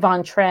to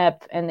Von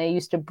Trapp and they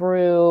used to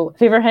brew.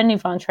 Have you ever had any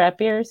Von Trapp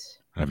beers?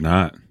 I have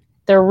not.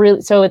 They're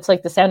really, so it's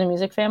like the Sound of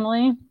Music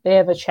family. They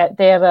have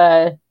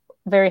a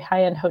very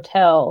high-end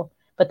hotel,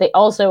 but they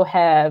also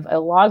have a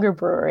lager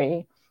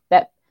brewery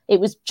that it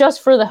was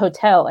just for the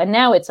hotel. And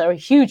now it's a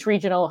huge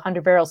regional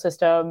 100-barrel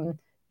system,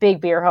 big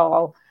beer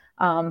hall.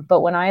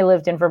 But when I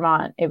lived in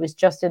Vermont, it was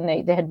just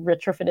they had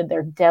retrofitted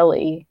their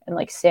deli and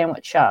like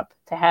sandwich shop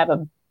to have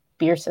a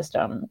beer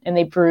system, and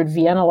they brewed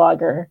Vienna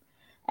lager,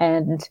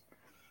 and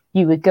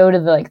you would go to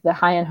the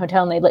high-end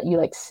hotel and they'd let you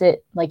like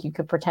sit, like you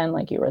could pretend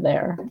like you were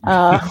there.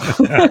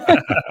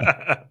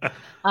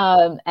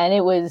 And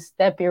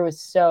that beer was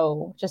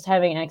so, just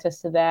having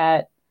access to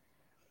that,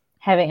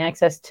 having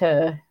access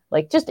to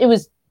it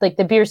was like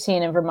the beer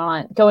scene in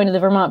Vermont, going to the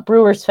Vermont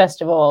Brewers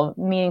Festival,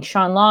 meeting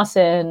Sean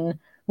Lawson,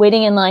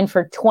 waiting in line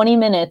for 20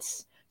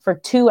 minutes for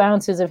 2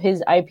 ounces of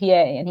his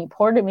IPA. And he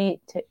poured it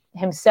to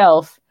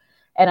himself.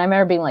 And I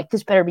remember being like,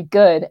 this better be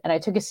good. And I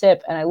took a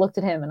sip and I looked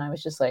at him and I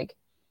was just like,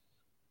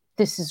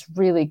 this is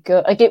really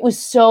good. Like, it was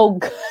so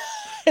good.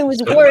 It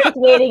was worth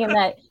waiting in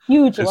that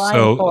huge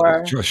line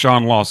for.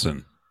 Sean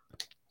Lawson.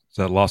 Is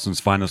that Lawson's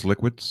Finest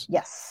Liquids?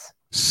 Yes.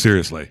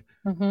 Seriously.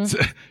 Mm-hmm.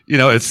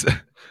 It's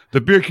the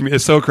beer community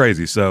is so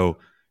crazy. So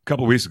a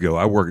couple of weeks ago,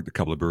 I worked at a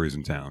couple of breweries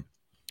in town.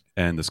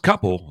 And this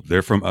couple,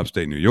 they're from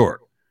upstate New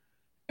York.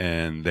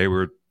 And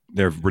they're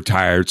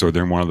retired, so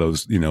they're one of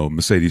those,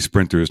 Mercedes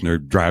Sprinters, and they're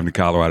driving to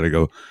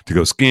Colorado to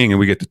go skiing. And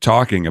we get to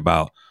talking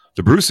about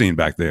the brew scene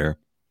back there.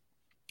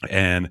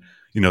 And,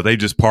 they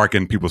just park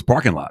in people's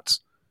parking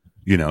lots,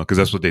 because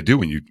that's what they do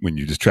when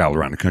you just travel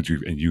around the country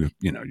and you're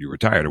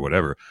retired or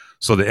whatever.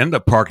 So they end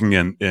up parking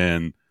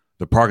in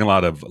the parking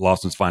lot of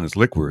Lawson's Finest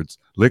Liquids.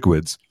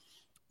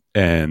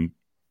 And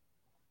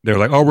they're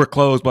like, oh, we're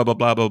closed, blah, blah,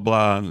 blah, blah,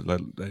 blah.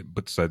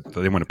 But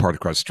they went to park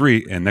across the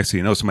street. And next thing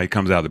you know, somebody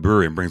comes out of the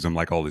brewery and brings them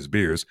like all these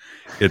beers.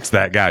 It's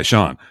that guy,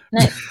 Sean.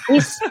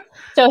 Nice.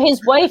 So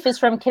his wife is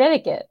from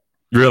Connecticut.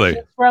 Really?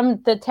 She's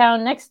from the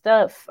town next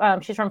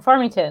she's from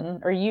Farmington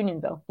or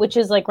Unionville, which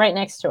is like right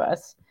next to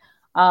us.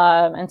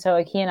 And so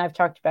like he and I've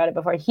talked about it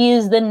before. He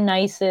is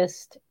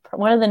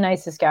one of the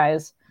nicest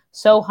guys.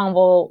 So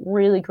humble,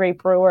 really great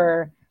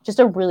brewer, just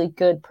a really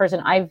good person.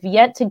 I've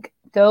yet to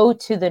go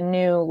to the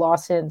new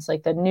Lawson's,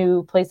 like the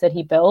new place that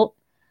he built,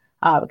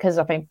 because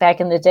I think back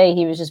in the day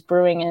he was just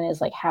brewing in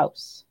his like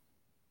house.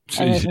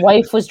 And his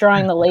wife was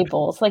drawing the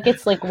labels. Like,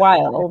 it's like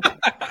wild.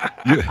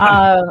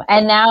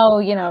 And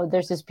now,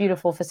 there's this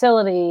beautiful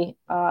facility.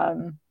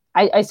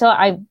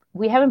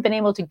 We haven't been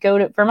able to go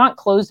to Vermont,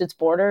 closed its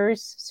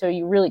borders. So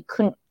you really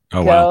couldn't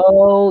go.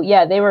 Wow.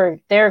 Yeah.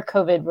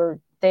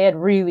 They had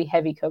really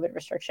heavy COVID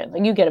restrictions.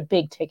 Like, you get a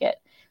big ticket.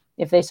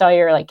 If they saw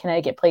your like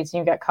Connecticut plates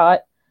and you got caught,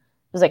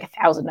 it was like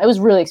 $1,000. It was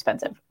really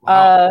expensive.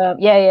 Wow.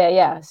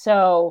 Yeah.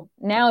 So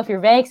now if you're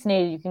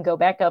vaccinated, you can go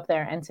back up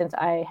there. And since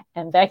I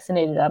am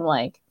vaccinated, I'm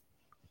like,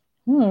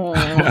 so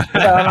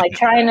I'm like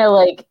trying to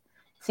like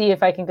see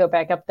if I can go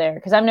back up there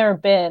because I've never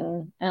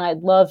been, and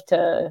I'd love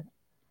to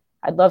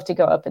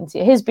go up and see.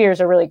 His beers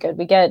are really good.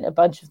 We get a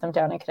bunch of them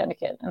down in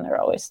Connecticut, and they're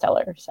always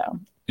stellar. So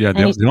yeah,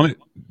 the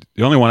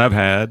only one I've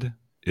had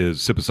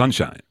is Sip of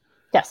Sunshine.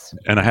 Yes,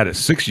 and I had it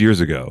 6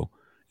 years ago,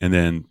 and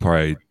then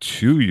probably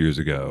 2 years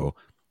ago,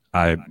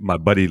 my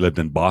buddy lived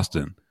in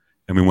Boston,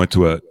 and we went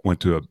to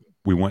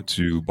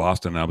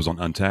Boston. And I was on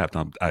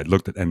Untappd. I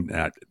looked at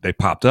and they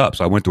popped up,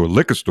 so I went to a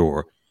liquor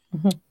store.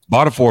 Mm-hmm.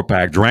 Bought a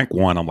 4-pack, drank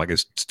one. I'm like,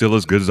 it's still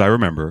as good as I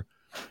remember.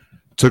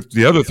 Took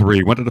the other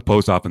 3, went to the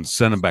post office, and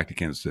sent them back to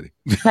Kansas City.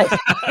 Nice.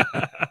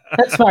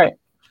 That's smart.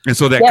 And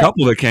so that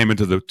couple that came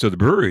into the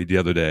brewery the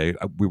other day,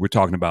 we were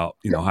talking about,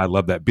 how I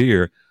love that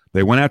beer.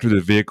 They went after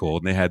the vehicle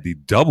and they had the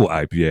double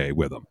IPA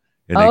with them,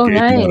 and they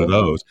gave me one of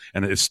those,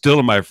 and it's still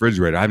in my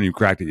refrigerator. I haven't even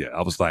cracked it yet.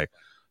 I was like,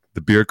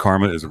 the beer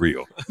karma is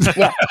real.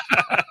 Yeah.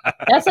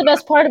 That's the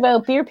best part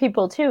about beer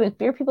people too. Is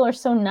beer people are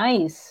so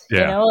nice.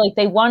 Yeah. Like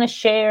they want to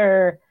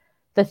share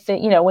the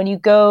thing, when you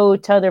go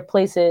to other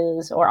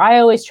places, or I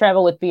always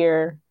travel with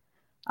beer.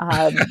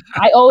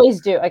 I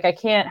always do. Like I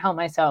can't help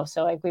myself.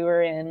 So like we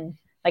were in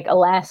like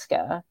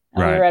Alaska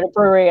and we were at a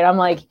brewery and I'm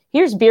like,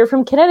 here's beer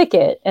from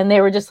Connecticut. And they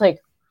were just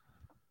like,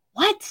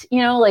 what?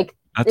 Like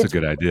that's a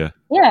good idea.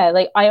 Yeah.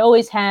 Like I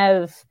always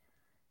have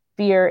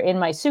beer in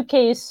my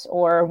suitcase,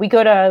 or we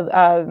go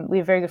to, we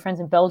have very good friends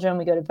in Belgium.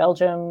 We go to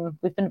Belgium.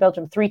 We've been to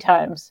Belgium 3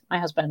 times, my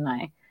husband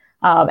and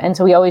I. And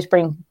so we always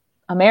bring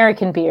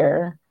American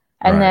beer.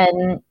 And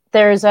then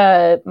there's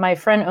my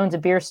friend owns a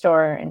beer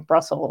store in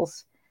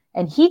Brussels,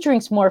 and he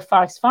drinks more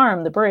Fox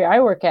Farm, the brewery I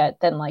work at,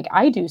 than like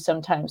I do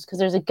sometimes. Cause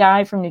there's a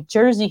guy from New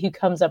Jersey who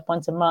comes up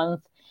once a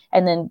month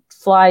and then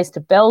flies to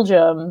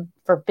Belgium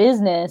for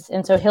business.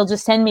 And so he'll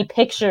just send me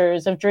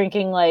pictures of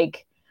drinking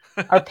like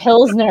our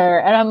Pilsner.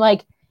 And I'm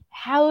like,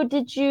 how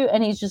did you?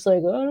 And he's just like,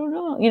 I don't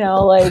know,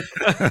 like,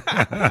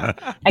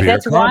 like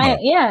that's why,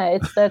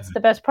 that's the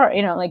best part,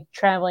 like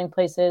traveling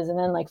places and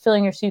then like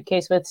filling your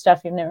suitcase with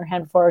stuff you've never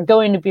had before,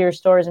 going to beer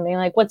stores and being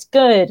like, what's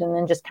good? And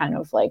then just kind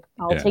of like,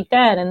 I'll take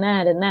that and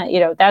that and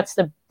that, that's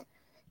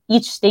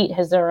each state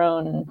has their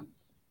own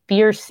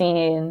beer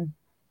scene,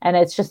 and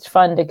it's just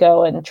fun to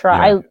go and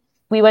try.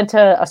 We went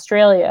to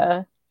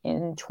Australia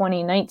in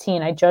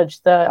 2019. I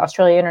judged the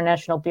Australia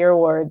International Beer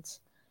Awards.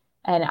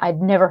 And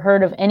I'd never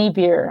heard of any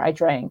beer I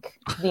drank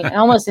the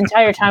almost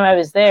entire time I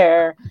was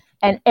there.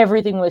 And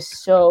everything was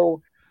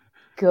so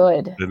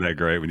good. Isn't that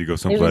great? When you go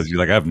someplace, you're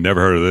like, I've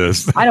never heard of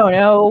this. I don't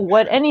know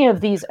what any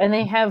of these. And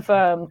they have,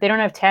 they don't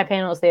have tap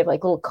handles. They have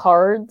like little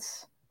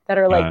cards that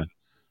are like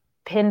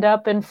pinned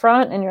up in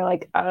front. And you're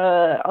like,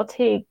 I'll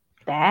take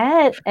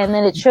that. And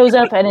then it shows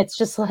up and it's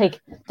just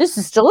like, this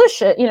is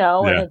delicious,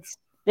 and it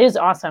is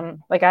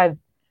awesome. Like it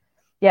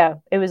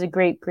was a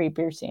great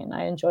beer scene.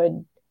 I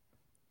enjoyed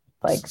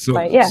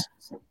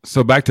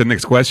So back to the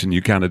next question,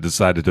 you kind of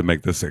decided to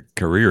make this a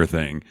career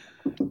thing.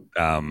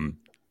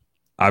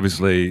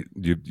 Obviously,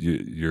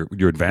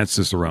 you're advanced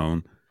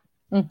Cicerone.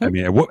 Mm-hmm. I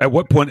mean, at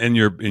what point in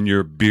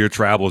your beer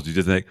travels do you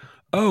just think,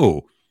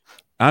 oh,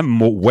 I'm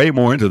way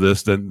more into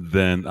this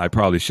than I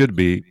probably should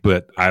be,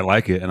 but I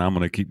like it and I'm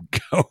going to keep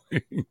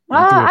going.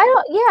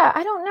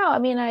 I don't know. I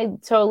mean,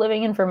 so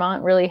living in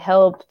Vermont really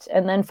helped,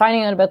 and then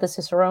finding out about the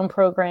Cicerone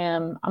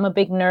program. I'm a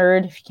big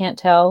nerd, if you can't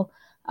tell.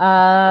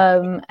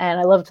 And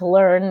I love to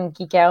learn and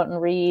geek out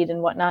and read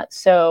and whatnot.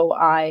 So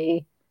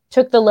I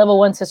took the level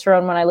 1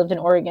 Cicerone when I lived in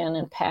Oregon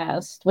and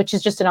passed, which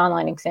is just an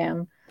online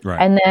exam. Right.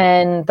 And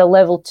then the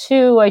level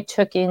 2 I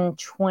took in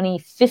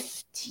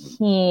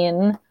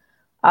 2015.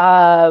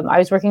 I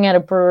was working at a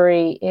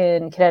brewery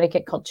in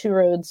Connecticut called Two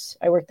Roads.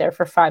 I worked there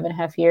for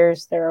 5.5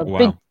 years. They're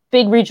a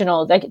big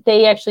regional.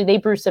 They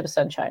brew Sip of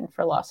Sunshine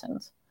for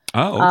Lawson's.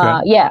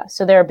 Oh, okay.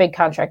 So they're a big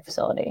contract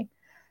facility.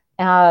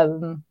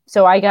 So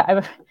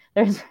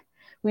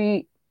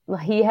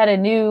he had a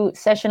new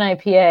session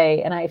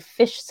IPA, and I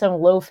fished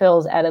some low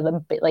fills out of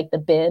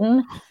the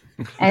bin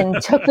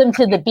and took them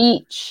to the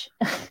beach.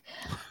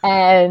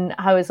 And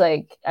I was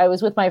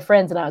with my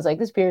friends, and I was like,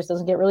 this beer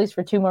doesn't get released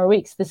for 2 more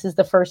weeks. This is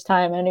the first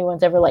time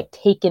anyone's ever like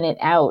taken it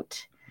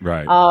out.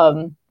 Right.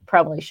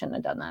 probably shouldn't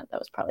have done that. That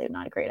was probably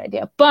not a great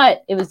idea,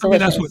 but it was I mean,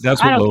 delicious.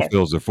 that's I what don't low care.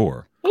 fills are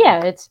for.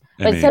 Yeah, it's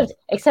I mean-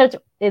 except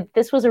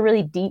this was a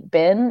really deep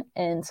bin,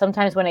 and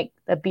sometimes when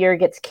a beer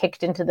gets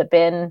kicked into the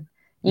bin,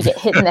 you get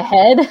hit in the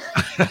head.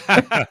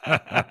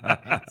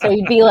 So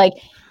you'd be like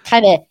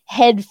kind of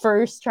head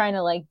first trying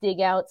to like dig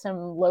out some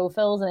low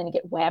fills, and then you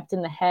get whapped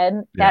in the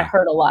head. Yeah. That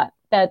hurt a lot.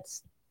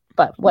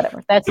 But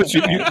whatever. That's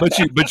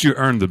but you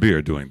earned the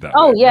beer doing that.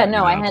 Oh way, yeah, right? no,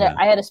 You know I what had I'm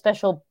I had a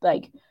special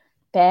like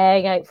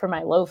bag for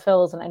my low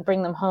fills, and I'd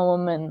bring them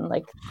home, and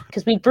like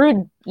because we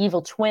brewed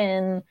Evil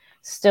Twin,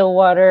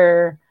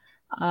 Stillwater,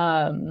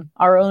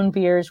 our own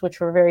beers, which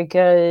were very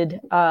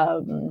good,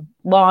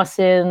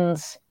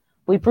 Lawson's.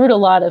 We brewed a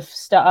lot of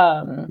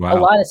stuff, Wow. a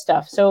lot of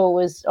stuff. So it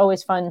was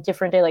always fun,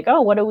 different day. Like,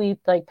 oh, what are we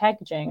like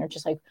packaging, or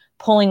just like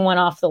pulling one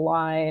off the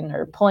line,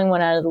 or pulling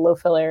one out of the low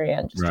fill area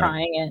and just Right.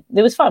 trying it.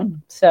 It was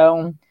fun.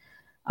 So,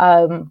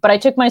 but I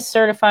took my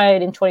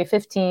certified in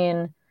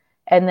 2015,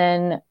 and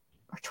then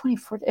or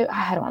 2014.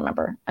 I don't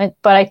remember.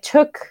 But I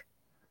took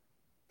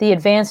the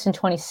advanced in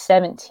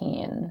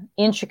 2017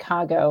 in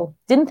Chicago.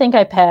 Didn't think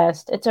I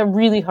passed. It's a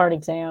really hard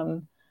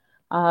exam.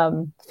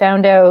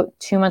 Found out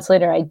 2 months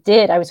later I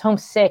did. I was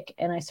homesick,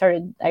 and I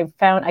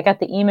got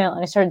the email,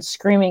 and I started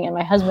screaming, and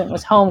my husband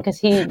was home because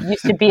he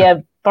used to be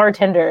a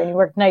bartender and he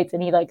worked nights,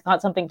 and he like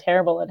thought something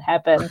terrible had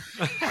happened.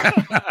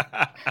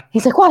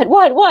 He's like,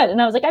 what?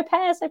 And I was like, I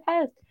passed.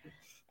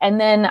 And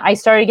then I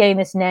started getting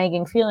this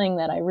nagging feeling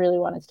that I really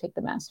wanted to take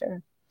the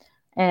master.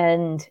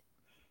 And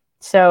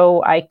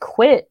so I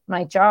quit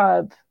my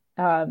job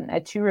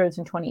at Two Roads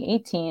in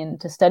 2018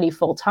 to study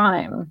full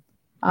time.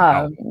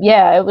 Wow.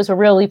 Yeah, it was a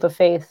real leap of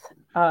faith.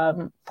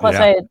 Plus,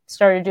 Yeah. I had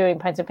started doing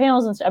Pints and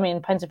Panels,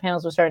 and Pints and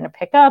Panels was starting to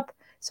pick up.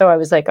 So I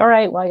was like, all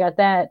right, well, I got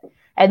that.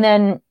 And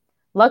then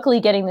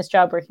luckily getting this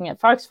job working at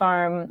Fox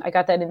Farm, I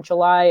got that in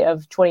July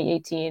of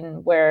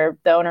 2018, where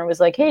the owner was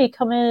like, hey,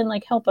 come in,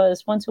 like help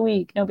us once a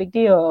week, no big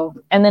deal.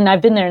 And then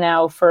I've been there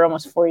now for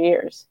almost 4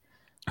 years.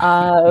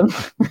 But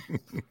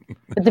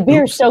the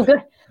beer is so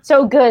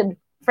good.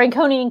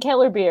 Franconi and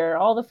Keller beer,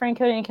 all the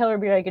Franconi and Keller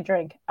beer I could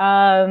drink.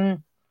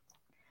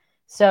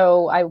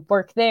 So I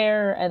work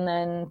there and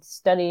then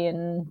study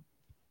and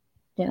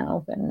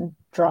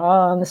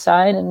draw on the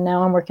side. And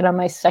now I'm working on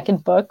my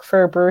second book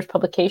for Brewers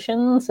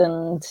Publications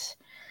and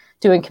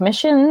doing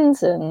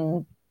commissions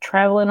and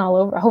traveling all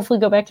over. Hopefully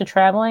go back to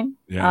traveling.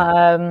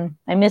 Yeah.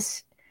 I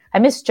miss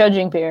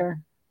judging beer.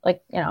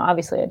 Like,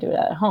 obviously I do it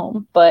at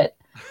home, but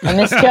I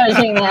miss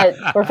judging that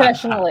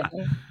professionally.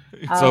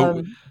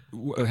 So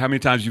how many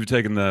times have you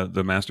taken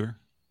the master?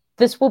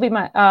 This will be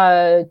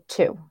my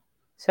 2.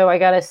 So I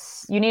got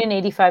you need an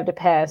 85 to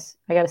pass.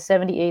 I got a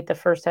 78 the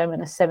first time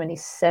and a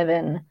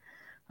 77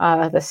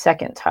 the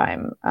second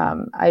time.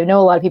 I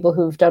know a lot of people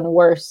who've done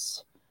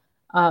worse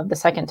the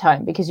second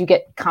time because you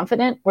get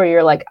confident where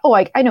you're like, oh,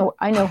 I know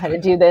how to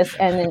do this.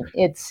 And then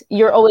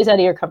you're always out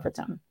of your comfort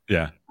zone.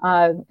 Yeah.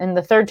 And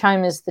the third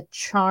time is the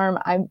charm.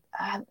 I'm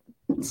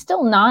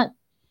still not,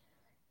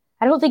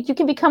 I don't think you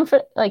can be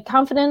confident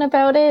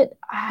about it.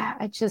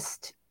 I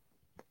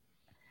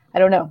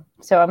don't know.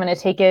 So I'm going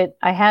to take it.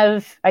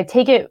 I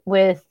take it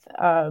with,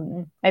 I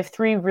have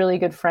 3 really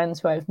good friends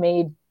who I've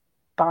made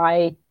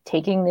by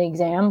taking the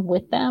exam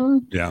with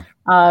them. Yeah.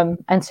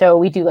 And so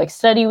we do like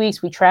study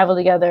weeks. We travel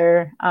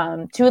together.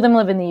 2 of them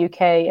live in the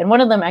UK, and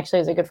one of them actually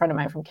is a good friend of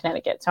mine from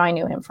Connecticut. So I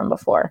knew him from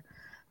before.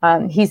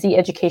 He's the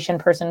education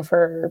person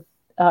for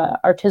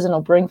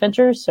artisanal brewing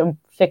ventures. So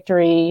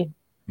Victory,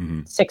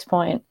 6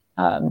 Point,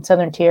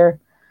 Southern Tier.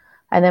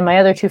 And then my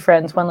other 2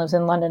 friends, one lives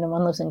in London and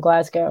one lives in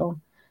Glasgow.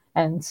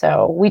 And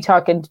so we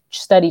talk and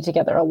study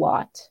together a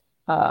lot.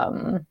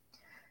 Then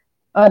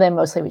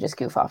mostly we just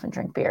goof off and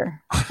drink beer.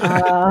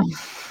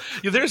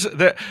 There's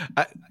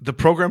the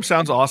program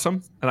sounds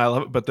awesome and I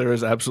love it, but there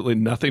is absolutely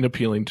nothing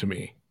appealing to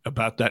me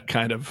about that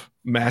kind of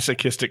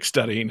masochistic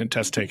studying and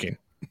test taking.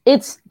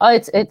 It's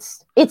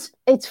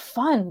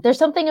fun. There's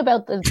something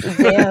about the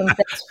exam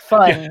that's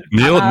fun.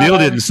 Yeah. Neil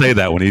didn't say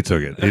that when he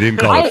took it. He didn't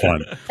call it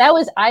fun.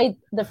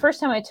 The first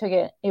time I took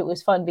it, it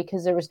was fun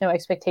because there was no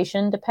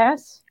expectation to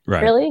pass.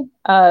 Right. Really.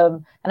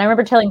 And I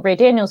remember telling Ray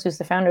Daniels, who's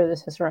the founder of the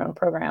Cicerone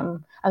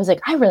program, I was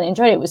like, I really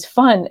enjoyed it. It was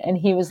fun. And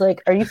he was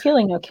like, are you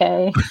feeling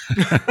okay?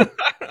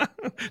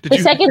 Did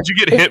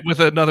you get hit with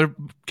another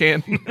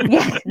can?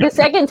 Yeah, the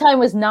second time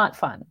was not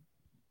fun.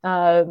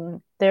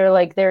 You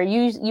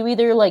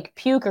either like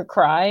puke or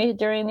cry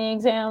during the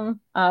exam.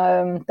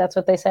 That's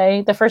what they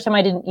say. The first time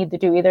I didn't either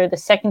do either. The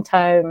second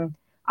time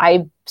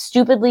I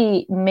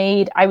stupidly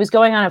I was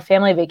going on a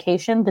family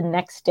vacation the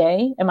next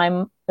day,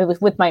 and it was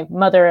with my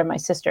mother and my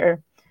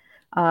sister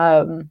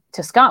to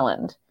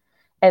Scotland.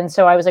 And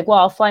so I was like, well,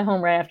 I'll fly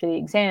home right after the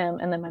exam,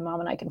 and then my mom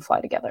and I can fly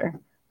together.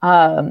 So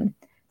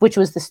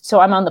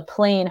I'm on the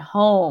plane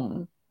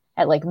home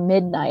at like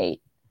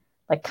midnight,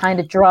 like kind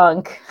of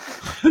drunk,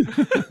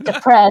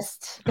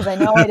 depressed because I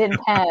know I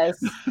didn't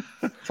pass,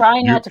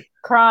 trying not to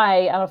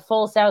cry on a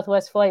full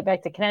Southwest flight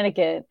back to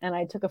Connecticut. And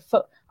I took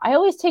I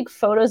always take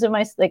photos of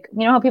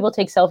how people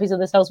take selfies of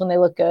themselves when they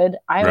look good.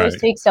 I always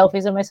take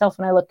selfies of myself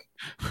when I look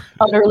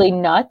utterly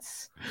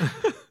nuts.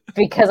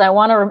 because I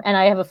want to, and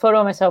I have a photo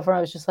of myself where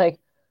I was just like,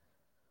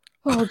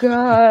 oh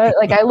God,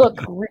 like I look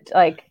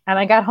like, and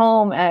I got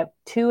home at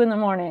 2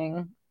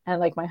 a.m. and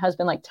like my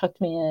husband like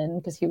tucked me in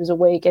because he was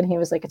awake and he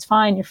was like, it's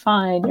fine, you're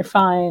fine, you're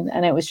fine.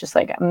 And it was just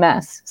like a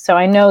mess. So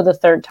I know the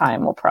third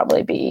time will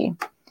probably be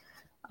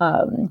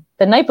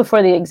the night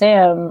before the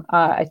exam.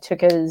 I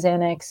took a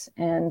Xanax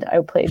and I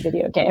played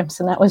video games,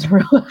 and that was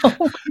real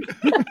help.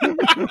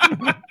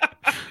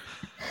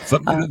 So,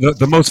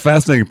 the most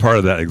fascinating part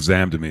of that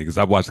exam to me, because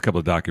I've watched a couple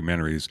of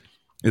documentaries,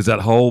 is that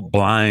whole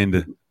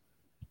blind,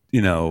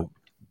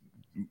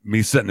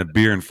 me setting a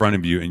beer in front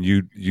of you and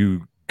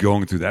you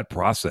going through that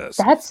process.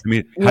 How do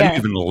you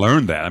even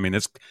learn that? I mean,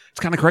 it's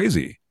kind of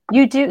crazy.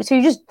 You do. So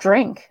you just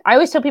drink. I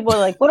always tell people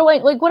like, what do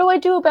I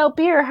do about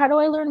beer? How do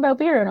I learn about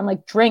beer? And I'm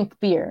like, drink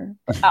beer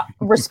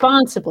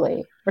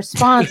responsibly,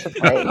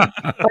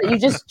 but you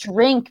just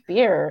drink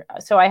beer.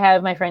 So I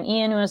have my friend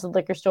Ian, who has a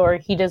liquor store.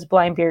 He does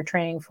blind beer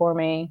training for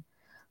me.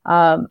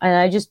 And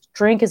I just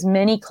drink as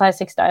many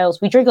classic styles.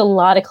 We drink a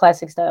lot of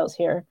classic styles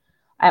here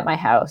at my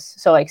house.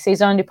 So like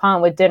Saison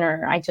DuPont with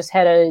dinner. I just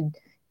had a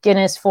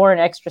Guinness 4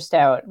 and extra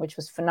stout, which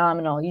was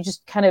phenomenal. You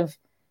just kind of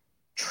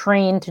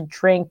train to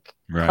drink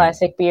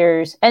classic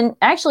beers, and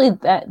actually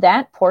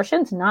that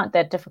portion's not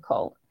that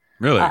difficult.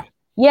 Really?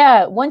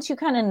 Yeah. Once you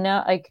kind of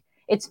know, like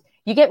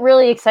you get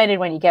really excited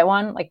when you get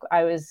one. Like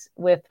I was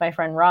with my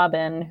friend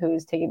Robin,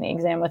 who's taking the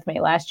exam with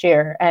me last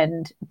year,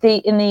 and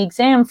in the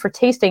exam for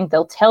tasting,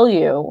 they'll tell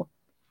you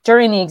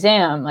during the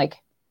exam, like,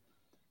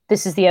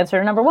 this is the answer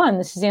to number 1.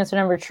 This is the answer to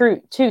number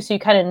 2. So you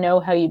kind of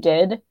know how you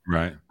did.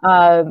 Right.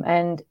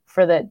 And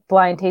for the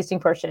blind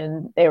tasting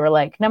portion, they were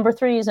like, number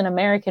 3 is an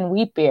American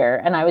wheat beer.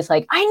 And I was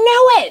like, I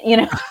know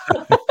it,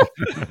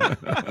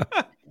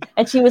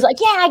 And she was like,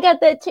 yeah, I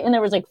got that too. And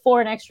there was like 4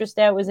 and extra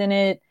stout was in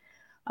it.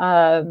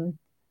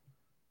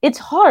 It's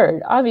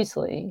hard,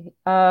 obviously.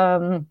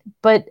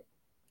 But,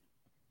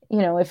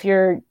 if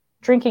you're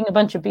drinking a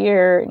bunch of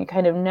beer and you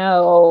kind of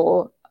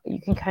know,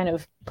 you can kind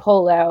of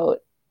pull out.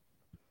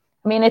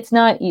 I mean, it's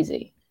not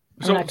easy.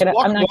 So walk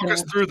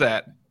us through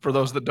that for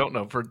those that don't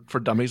know, for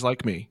dummies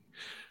like me.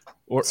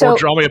 Or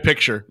draw me a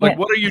picture. Like,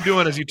 what are you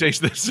doing as you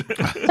taste this? So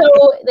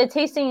the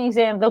tasting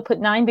exam, they'll put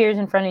 9 beers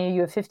in front of you.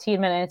 You have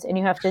 15 minutes, and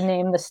you have to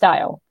name the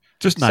style.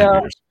 Just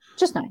 9 beers.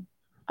 Just 9.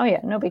 Oh, yeah,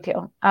 no big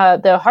deal.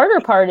 The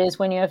harder part is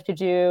when you have to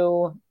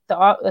do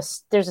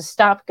there's a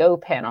stop-go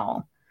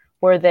panel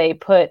where they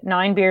put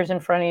 9 beers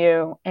in front of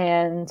you,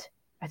 and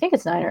I think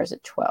it's 9 or is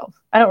it 12?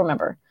 I don't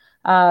remember.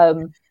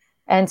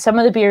 And some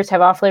of the beers have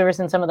off flavors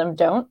and some of them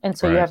don't. And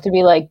so you have to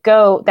be like,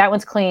 go, that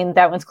one's clean,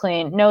 that one's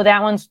clean. No,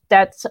 that's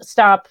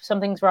stop.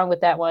 Something's wrong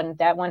with that one.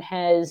 That one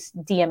has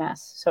DMS.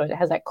 So it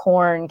has that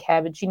corn,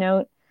 cabbagey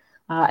note.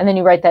 And then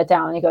you write that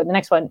down and you go, the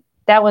next one,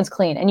 that one's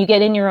clean. And you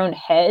get in your own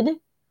head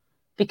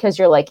because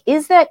you're like,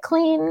 is that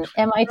clean?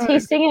 Am I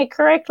tasting it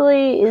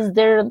correctly? Is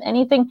there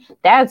anything?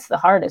 That's the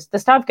hardest. The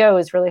stop go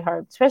is really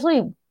hard,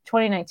 especially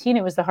 2019.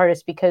 It was the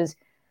hardest because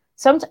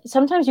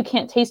sometimes you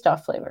can't taste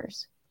off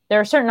flavors. There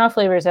are certain off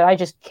flavors that I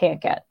just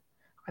can't get.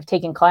 I've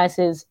taken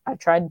classes. I've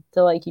tried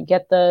to you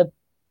get they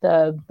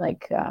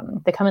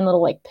come in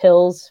little like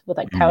pills with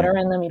like powder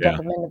in them. You dump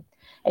them in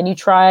and you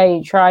try,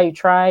 you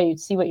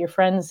see what your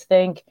friends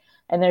think.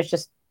 And there's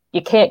just,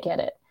 you can't get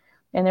it.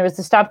 And there was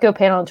the Stop Go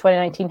panel in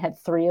 2019 had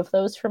 3 of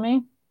those for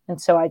me. And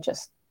so I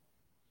just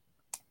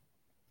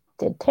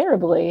did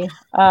terribly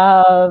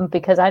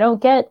because I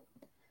don't get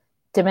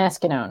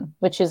Damascus,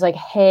 which is like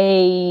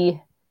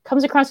hay,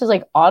 comes across as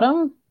like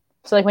autumn.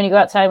 So like when you go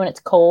outside when it's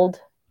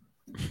cold,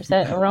 there's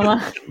that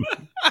aroma.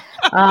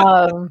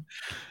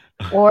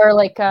 Or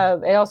like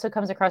it also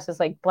comes across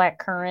as like black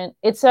currant.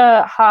 It's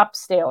a hop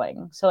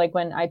staling. So like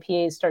when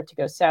IPAs start to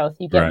go south,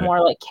 you get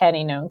more like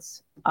canny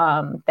notes.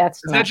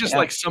 That's is that just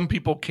like some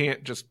people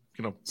can't just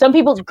some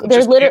people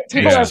they're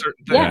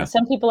literally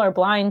some people are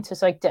blind to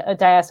like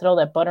diacetyl,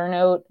 that butter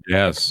note.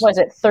 Yes. Was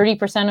it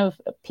 30% of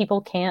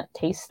people can't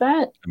taste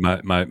that?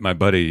 My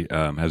buddy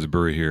has a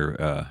brewery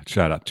here.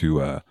 Shout out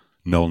to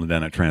Nolan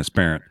down at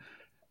Transparent.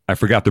 I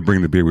forgot to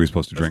bring the beer we were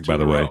supposed to drink, by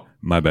the way.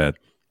 My bad.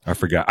 I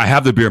forgot. I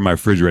have the beer in my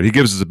refrigerator. He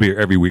gives us a beer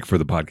every week for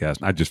the podcast,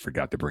 and I just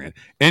forgot to bring it.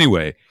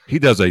 Anyway, he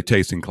does a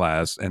tasting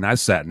class, and I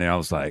sat in there. I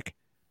was like,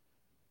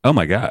 oh,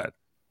 my God.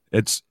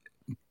 It's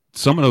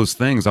some of those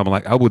things I'm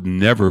like, I would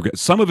never get.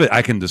 Some of it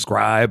I can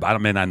describe. I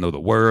mean, I know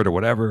the word or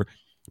whatever,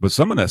 but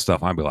some of that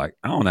stuff I'd be like,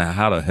 I don't know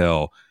how the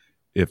hell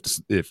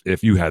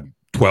if you had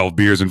 12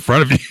 beers in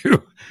front of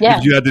you,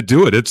 if you had to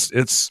do it. It's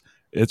a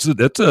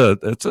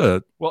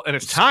well, and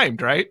it's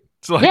timed, right?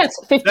 So like,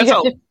 it's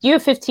 50. You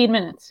have 15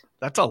 minutes.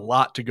 That's a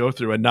lot to go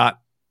through and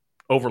not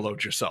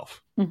overload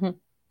yourself. Mm-hmm.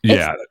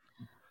 Yeah.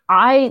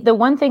 The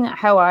one thing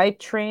how I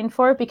train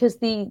for it, because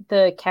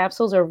the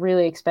capsules are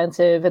really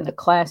expensive and the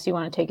class you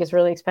want to take is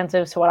really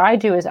expensive. So what I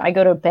do is I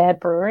go to bad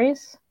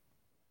breweries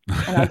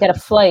and I get a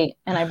flight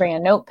and I bring a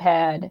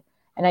notepad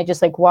and I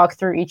just like walk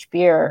through each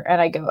beer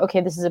and I go,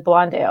 okay, this is a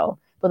blonde ale.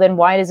 Well, then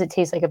why does it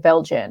taste like a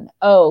Belgian?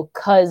 Oh,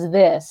 'cause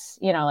this,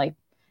 like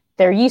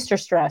their yeast are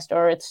stressed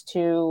or it's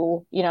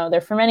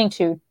they're fermenting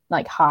too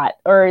like hot,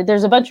 or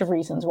there's a bunch of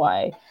reasons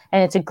why.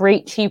 And it's a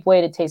great, cheap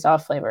way to taste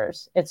off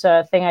flavors. It's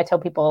a thing I tell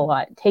people a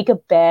lot. Take a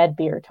bad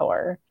beer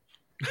tour,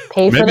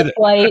 pay for the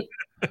flight,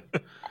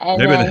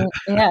 and then,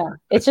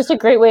 it's just a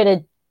great way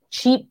to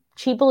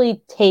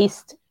cheaply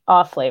taste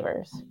off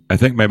flavors. I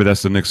think maybe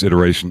that's the next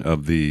iteration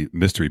of the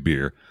mystery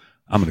beer.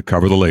 I'm going to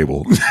cover the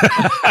label.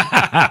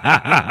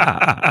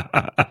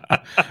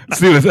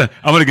 See what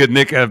I'm going to get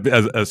Nick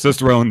a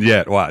Cicerone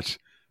yet. Watch.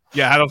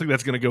 Yeah, I don't think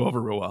that's going to go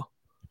over real well.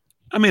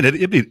 I mean,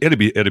 it'd be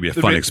a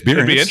fun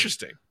experience. It'd be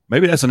interesting.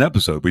 Maybe that's an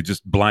episode. We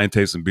just blind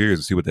taste some beers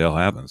and see what the hell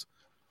happens.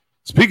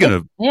 Speaking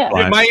of,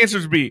 my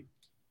answers would be,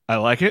 I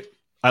like it.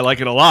 I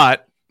like it a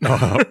lot.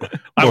 I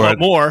want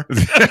more.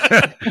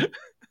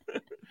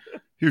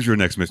 Here's your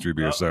next mystery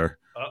beer, sir.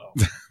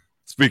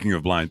 Speaking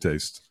of blind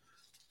taste,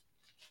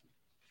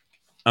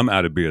 I'm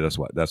out of beer. That's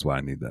why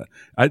I need that.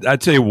 I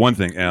tell you one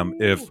thing,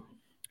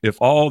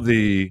 if all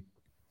the,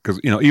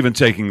 because even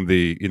taking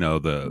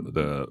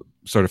the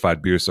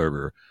certified beer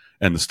server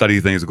and the study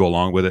things that go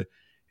along with it,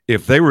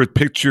 if they were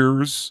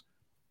pictures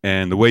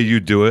and the way you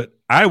do it,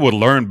 I would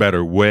learn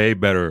better, way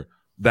better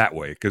that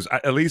way. Because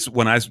at least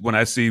when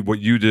I see what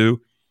you do,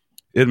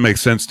 it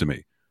makes sense to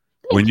me.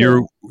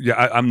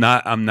 I'm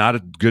not a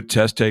good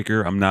test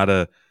taker. I'm not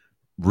a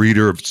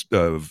reader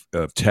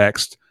of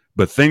text,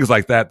 but things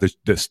like that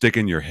stick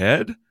in your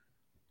head.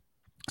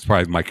 It's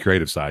probably my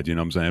creative side. You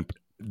know what I'm saying?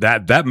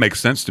 That makes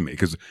sense to me,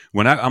 because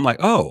when I'm like,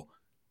 oh,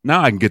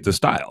 now I can get the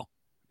style.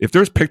 If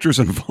there's pictures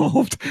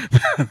involved,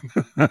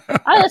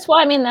 that's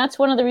why. I mean, that's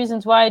one of the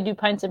reasons why I do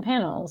Pints and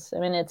Panels. I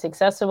mean, it's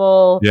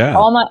accessible. Yeah.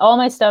 All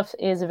my stuff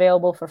is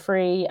available for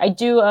free. I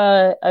do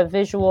a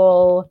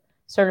visual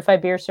certified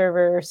beer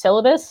server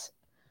syllabus.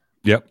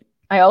 Yep.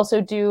 I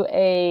also do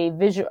a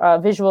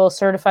visual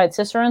certified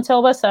Cicerone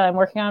syllabus that I'm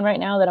working on right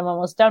now that I'm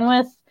almost done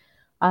with.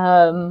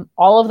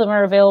 All of them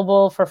are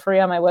available for free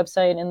on my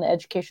website in the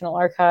educational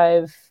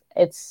archive.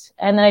 And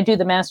then I do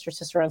the master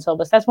Cicerone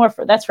syllabus.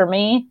 That's for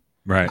me.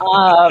 Right.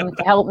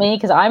 To help me,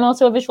 because I'm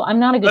also a visual. I'm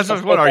not a good.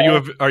 That's what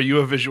are you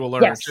a visual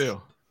learner too?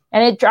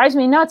 And it drives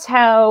me nuts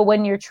how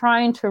when you're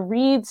trying to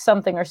read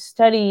something or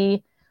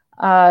study,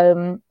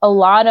 a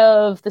lot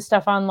of the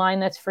stuff online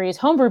that's free is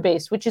homebrew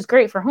based, which is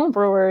great for home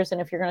brewers. And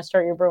if you're going to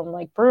start your own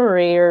like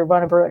brewery or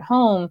want to brew at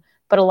home,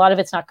 but a lot of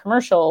it's not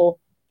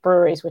commercial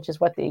breweries, which is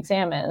what the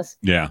exam is.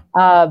 Yeah.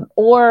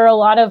 Or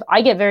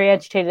I get very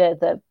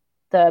agitated at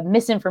the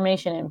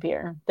misinformation in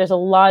beer. There's a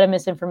lot of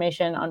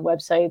misinformation on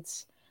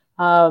websites.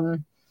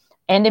 And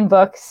in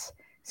books.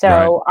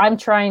 So I'm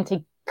trying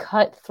to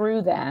cut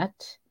through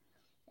that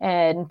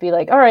and be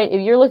like, all right,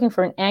 if you're looking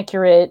for an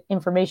accurate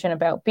information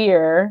about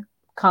beer,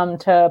 come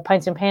to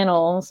Pints and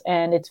Panels,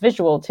 and it's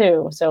visual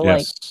too. So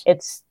like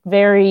it's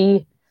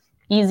very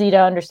easy to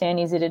understand,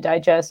 easy to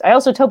digest. I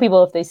also tell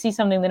people if they see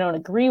something they don't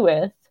agree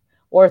with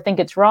or think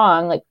it's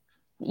wrong, like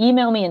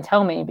email me and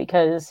tell me,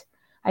 because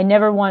I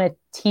never want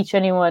to teach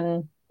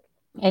anyone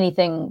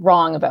anything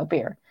wrong about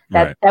beer.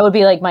 That would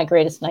be like my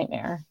greatest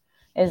nightmare.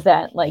 Is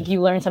that like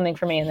you learn something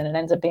from me and then it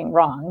ends up being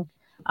wrong?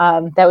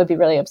 That would be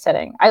really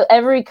upsetting.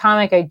 Every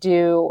comic I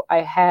do, I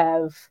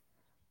have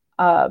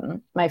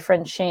my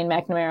friend Shane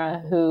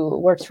McNamara, who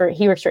works for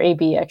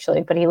AB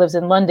actually, but he lives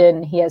in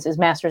London. He has his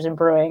master's in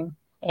brewing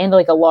and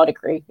like a law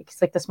degree.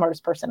 He's like the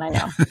smartest person I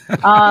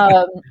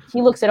know.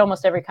 He looks at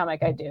almost every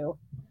comic I do.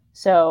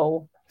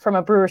 So from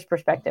a brewer's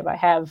perspective, I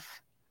have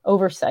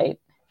oversight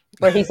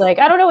where he's like,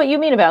 I don't know what you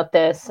mean about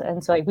this.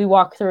 And so like we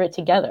walk through it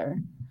together.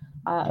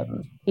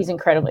 He's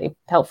incredibly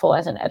helpful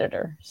as an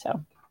editor.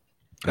 So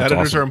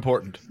editors are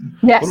important.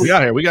 Yes. What do we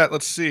got here? We got,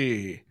 let's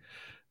see,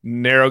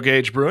 Narrow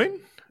Gauge Brewing,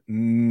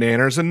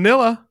 Nanners and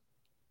Nilla. I'm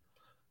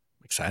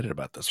excited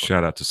about this one.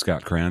 Shout out to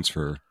Scott Kranz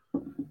for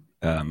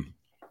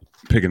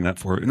picking that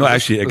for. No,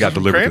 actually, it got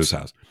delivered to his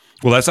house.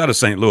 Well, that's out of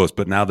St. Louis,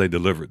 but now they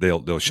deliver.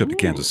 They'll ship to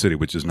Kansas City,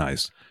 which is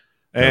nice.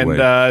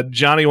 And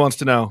Johnny wants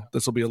to know,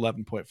 this will be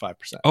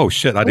 11.5%. Oh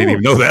shit! I didn't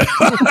even know that.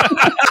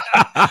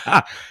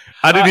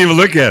 I didn't even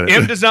look at it.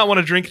 Em does not want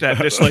to drink that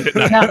this late at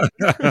night.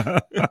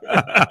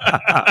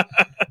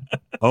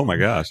 Oh my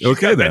gosh!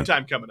 Okay, then.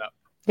 Bedtime coming up.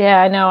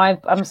 Yeah, I know.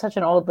 I'm such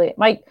an old lady.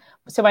 My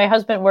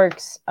husband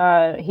works.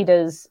 He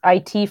does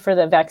IT for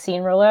the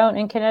vaccine rollout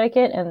in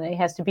Connecticut, and he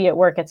has to be at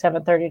work at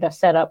 7:30 to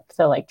set up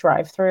the like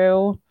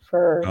drive-through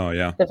for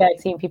the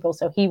vaccine people.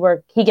 So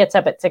he gets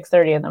up at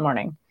 6:30 in the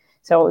morning.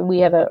 So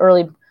we have an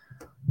early.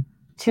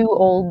 Two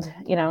old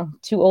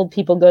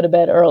people go to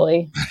bed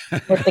early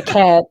with the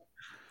cat.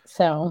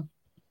 So.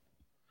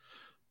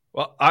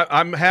 Well,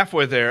 I'm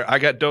halfway there. I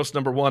got dose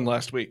number 1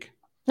 last week.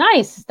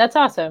 Nice. That's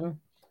awesome.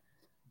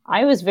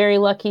 I was very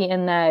lucky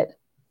in that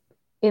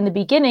in the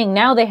beginning,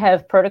 now they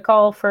have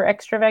protocol for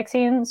extra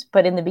vaccines,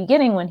 but in the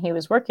beginning when he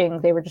was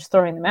working, they were just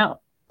throwing them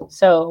out.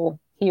 So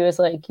he was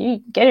like,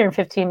 you get here in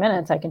 15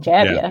 minutes, I can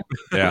jab you.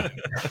 Yeah.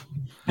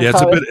 Yeah,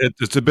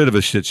 it's a bit of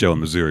a shit show in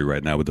Missouri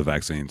right now with the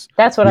vaccines.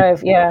 That's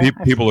what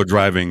people are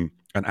driving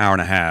an hour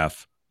and a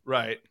half.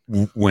 Right.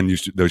 When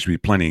there should be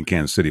plenty in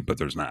Kansas City, but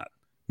there's not.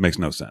 Makes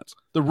no sense.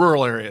 The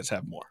rural areas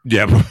have more.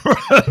 Yeah,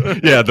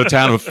 yeah. The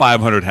town of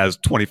 500 has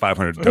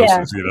 2,500 doses.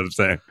 Yeah. You know what I'm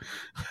saying?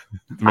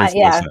 It makes no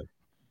yeah. sense.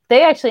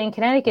 They actually, in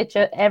Connecticut,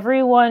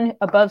 everyone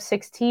above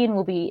 16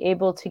 will be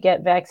able to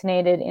get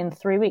vaccinated in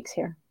 3 weeks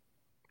here.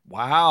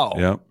 Wow.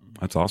 Yeah,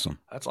 that's awesome.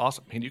 That's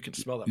awesome. And you can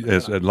smell that.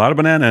 Yes, banana. a lot of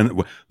banana,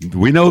 and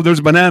we know there's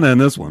banana in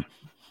this one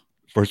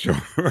for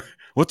sure.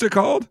 What's it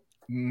called?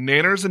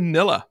 Nanners and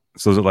Nilla.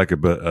 So is it like a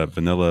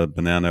vanilla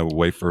banana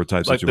wafer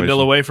type Like situation?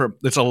 vanilla wafer.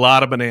 It's a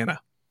lot of banana.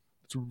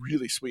 It's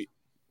really sweet.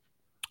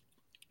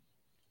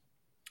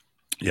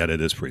 Yeah,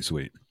 that is pretty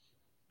sweet.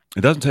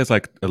 It doesn't taste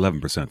like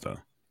 11% though.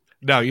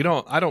 No, you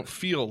don't. I don't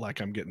feel like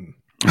I'm getting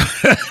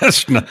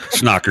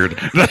Snockered.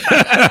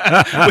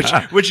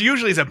 which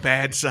usually is a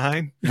bad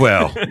sign.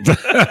 Well,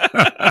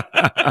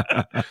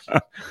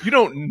 You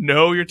don't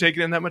know you're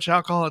taking in that much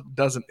alcohol. It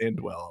doesn't end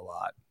well a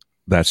lot,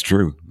 that's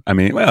true. I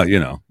mean, well, you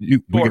know,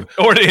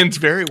 or it ends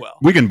very well.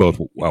 we can both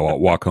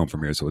walk home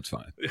from here, so it's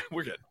fine.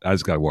 We're good. I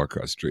just got to walk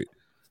across the street.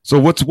 So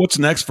what's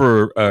next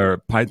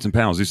for Pints and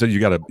Pounds? You said you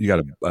got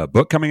a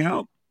book coming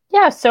out.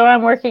 Yeah, so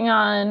I'm working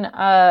on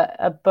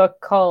a book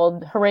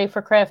called Hooray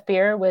for Craft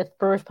Beer with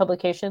Brewers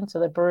Publications, so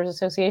the Brewers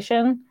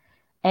Association.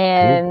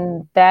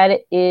 And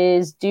that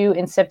is due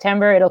in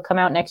September. It'll come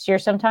out next year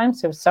sometime.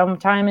 So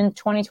sometime in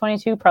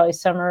 2022, probably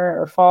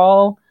summer or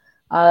fall.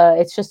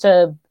 It's just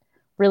a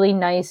really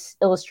nice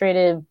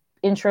illustrated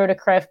intro to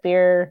craft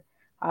beer.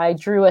 I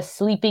drew a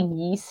sleeping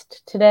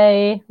yeast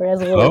today, where it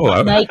has a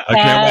little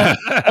nightcap.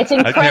 It's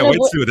incredible. I can't wait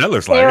to see what that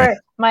looks like.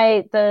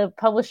 The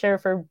publisher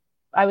for,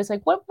 I was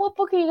like, what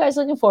book are you guys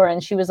looking for?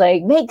 And she was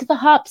like, Make the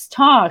Hops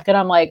Talk. And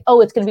I'm like,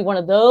 oh, it's going to be one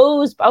of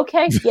those.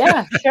 Okay,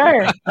 yeah,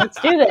 sure.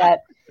 Let's do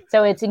that.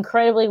 So it's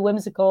incredibly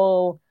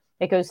whimsical.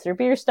 It goes through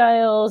beer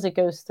styles.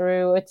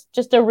 It's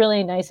just a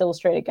really nice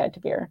illustrated guide to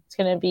beer. It's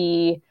going to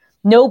be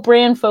no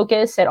brand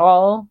focus at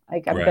all.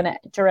 Like I'm going to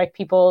direct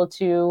people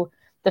to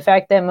the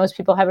fact that most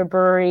people have a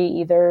brewery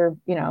either,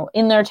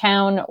 in their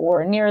town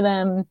or near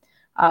them.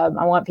 I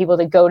want people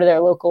to go to their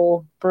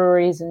local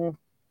breweries and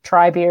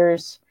try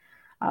beers.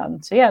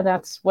 So yeah,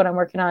 that's what I'm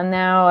working on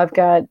now. I've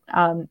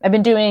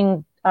been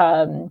doing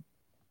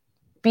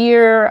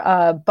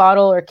beer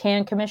bottle or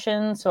can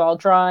commissions. So I'll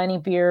draw any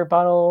beer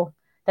bottle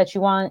that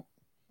you want,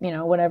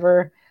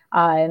 whatever.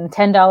 And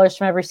 $10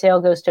 from every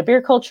sale goes to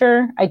Beer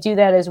Culture. I do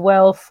that as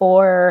well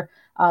for,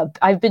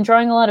 I've been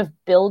drawing a lot of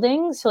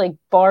buildings, so like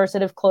bars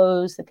that have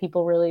closed that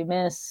people really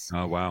miss.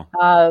 Oh, wow.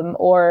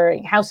 Or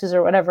houses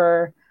or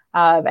whatever.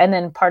 And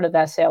then part of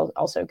that sale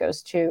also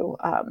goes to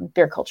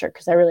Beer Culture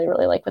because I really,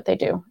 really like what they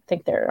do. I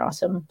think they're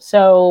awesome.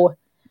 So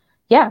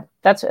yeah,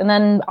 and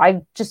then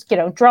I just,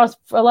 draw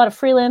a lot of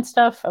freelance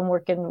stuff. I'm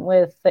working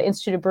with the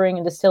Institute of Brewing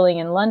and Distilling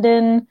in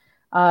London.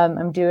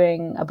 I'm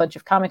doing a bunch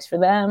of comics for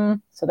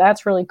them. So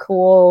that's really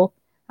cool.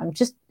 I'm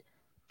just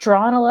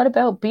drawing a lot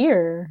about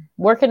beer,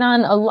 working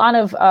on a lot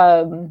of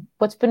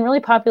what's been really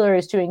popular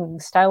is doing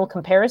style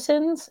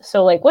comparisons.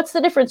 So like, what's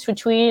the difference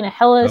between a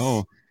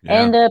Helles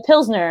and a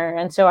Pilsner?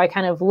 And so I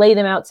kind of lay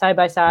them out side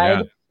by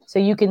side so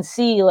you can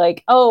see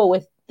like,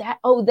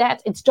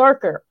 it's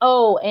darker.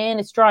 Oh,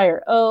 and it's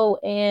drier. Oh,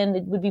 and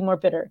it would be more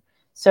bitter.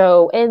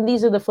 So, and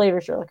these are the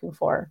flavors you're looking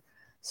for.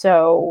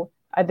 So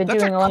I've been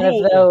doing a lot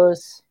of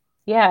those.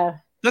 Yeah.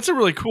 That's a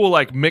really cool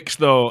mix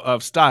though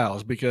of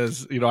styles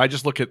because I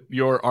just look at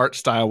your art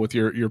style with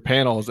your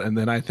panels and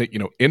then I think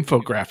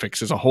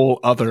infographics is a whole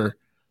other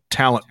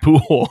talent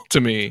pool to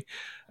me,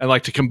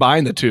 and to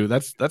combine the two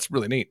that's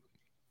really neat.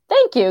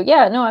 Thank you.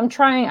 Yeah, no,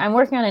 I'm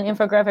working on an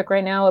infographic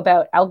right now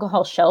about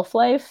alcohol shelf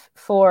life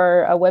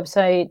for a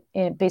website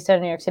based out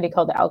of New York City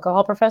called The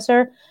Alcohol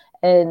Professor,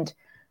 and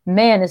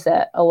man, is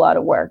that a lot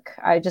of work.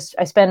 I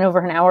spent over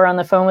an hour on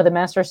the phone with a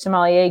master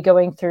sommelier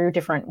going through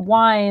different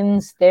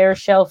wines, their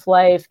shelf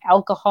life,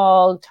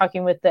 alcohol,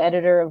 talking with the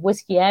editor of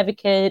Whiskey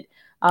Advocate.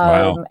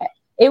 Wow.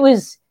 It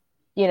was,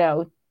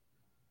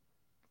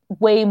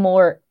 way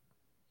more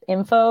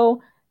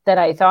info that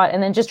I thought.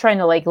 And then just trying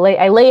to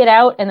I lay it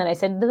out. And then I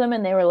said to them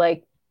and they were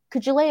like,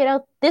 could you lay it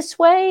out this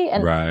way?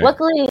 And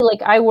luckily,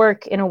 I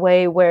work in a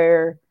way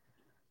where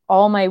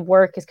all my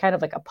work is kind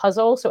of like a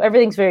puzzle. So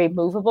everything's very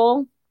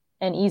movable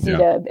and easy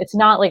it's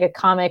not like a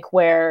comic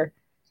where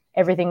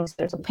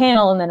there's a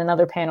panel and then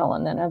another panel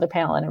and then another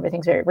panel and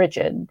everything's very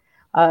rigid.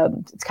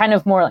 It's kind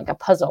of more like a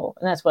puzzle,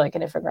 and that's what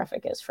an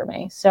infographic is for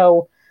me.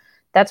 So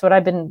that's what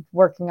I've been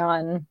working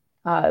on.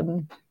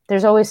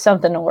 There's always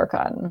something to work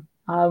on.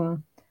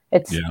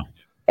 It's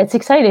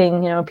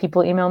exciting.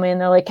 People email me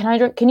and they're like,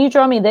 can you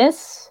draw me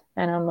this?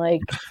 And I'm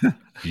like,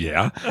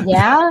 yeah,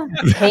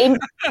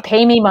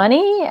 pay me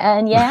money.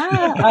 And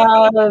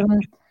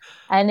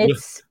and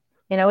it's,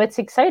 it's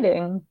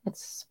exciting.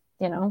 It's,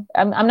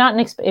 I'm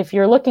not if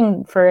you're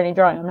looking for any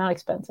drawing, I'm not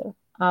expensive.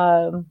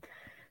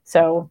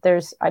 So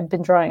I've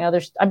been drawing a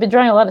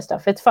lot of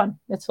stuff. It's fun.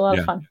 It's a lot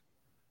of fun.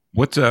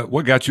 What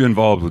got you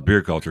involved with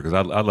Beer Culture? Cause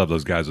I love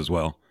those guys as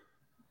well.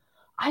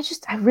 I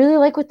really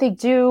like what they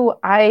do.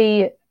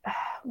 How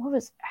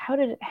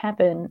did it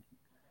happen?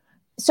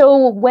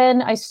 So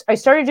when I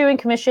started doing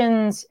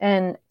commissions,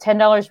 and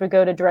 $10 would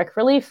go to Direct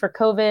Relief for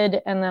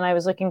COVID, and then I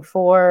was looking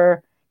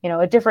for,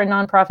 a different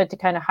nonprofit to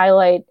kind of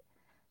highlight,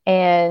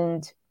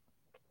 and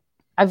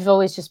I've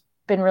always just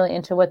been really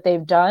into what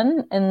they've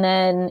done. And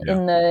then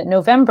in the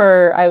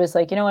November, I was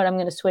like, you know what, I'm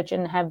going to switch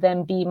and have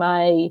them be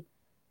my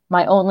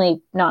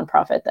only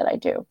nonprofit that I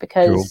do,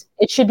 because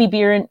it should be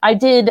beer. And I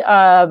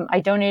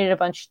donated a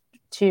bunch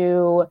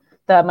to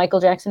the Michael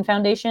Jackson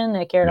Foundation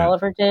that Garrett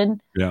Oliver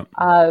did. Yeah.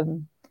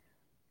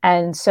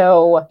 And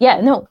so,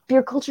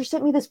 Beer Culture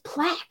sent me this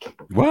plaque.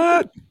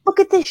 What? Look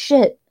at this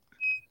shit.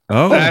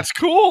 Oh, that's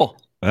cool.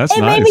 That's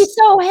it nice. made me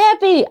so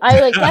happy.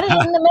 I got it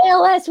in the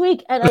mail last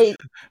week, and I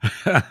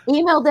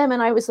emailed them,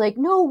 and I was like,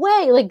 no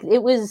way. Like,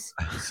 it was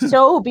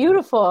so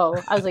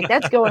beautiful. I was like,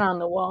 that's going on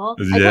the wall.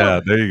 Yeah,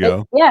 there you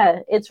go.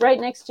 It's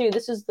right next to,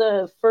 this is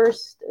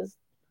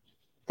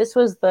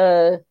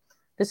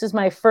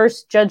my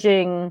first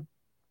judging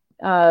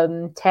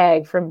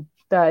tag from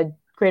the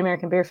Great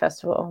American Beer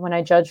Festival when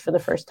I judged for the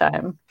first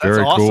time. That's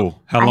Very awesome.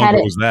 cool. How long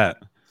ago was that?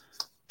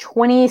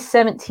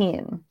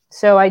 2017.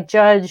 So I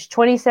judged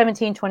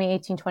 2017,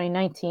 2018,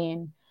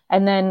 2019.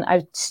 And then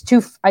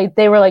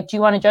they were like, do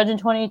you want to judge in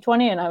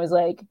 2020? And I was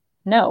like,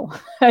 no,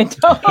 I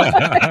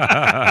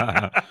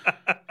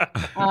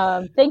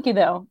don't. Thank you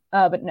though.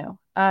 But no.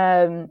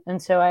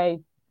 And so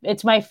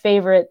it's my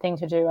favorite thing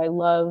to do. I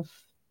love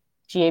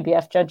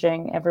GABF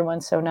judging.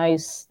 Everyone's so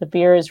nice. The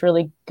beer is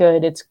really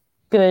good. It's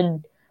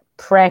good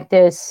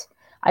practice.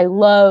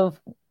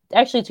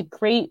 It's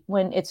great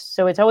when it's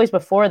always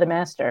before the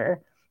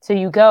master. So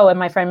you go, and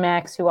my friend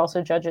Max, who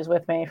also judges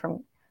with me,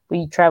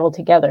 we travel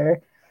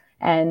together,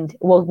 and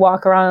we'll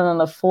walk around on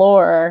the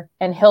floor,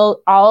 and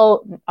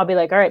I'll be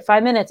like, all right,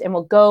 5 minutes, and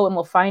we'll go and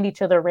we'll find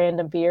each other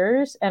random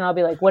beers, and I'll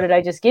be like, what did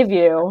I just give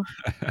you?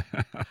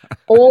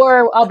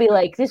 Or I'll be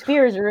like, this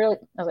beer is really,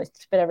 I was like,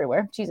 spit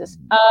everywhere. Jesus.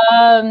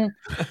 It's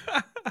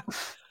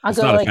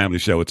not a family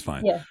show. It's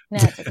fine. Yeah. No,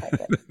 it's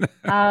okay.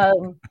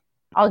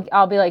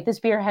 I'll be like, this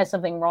beer has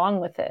something wrong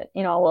with it.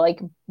 We'll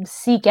like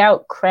seek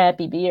out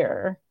crappy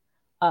beer.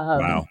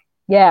 Wow.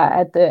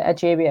 Yeah, at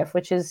GABF,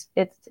 which is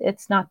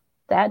it's not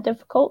that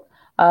difficult.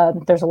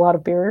 There's a lot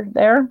of beer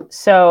there,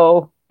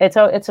 so it's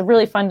a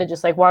really fun to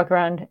just like walk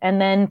around. And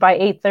then by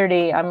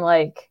 8:30, I'm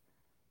like,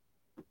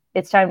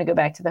 it's time to go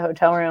back to the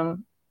hotel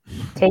room,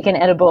 take an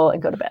edible,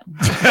 and go to bed.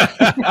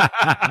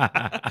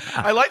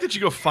 I like that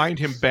you go find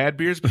him bad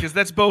beers, because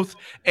that's both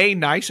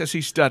nice as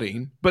he's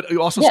studying, but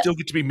you also still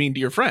get to be mean to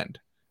your friend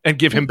and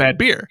give him bad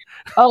beer.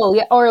 Oh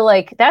yeah, or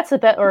like that's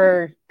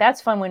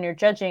fun when you're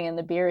judging and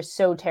the beer is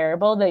so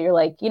terrible that you're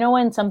like,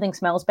 when something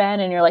smells bad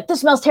and you're like,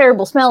 this smells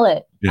terrible, smell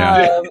it.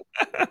 Yeah.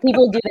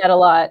 People do that a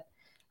lot,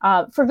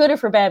 for good or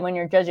for bad when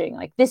you're judging.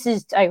 Like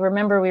I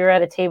remember we were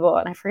at a table,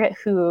 and I forget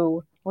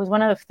who was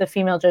one of the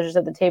female judges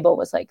at the table,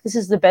 was like, this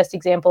is the best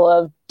example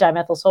of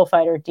dimethyl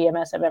sulfide or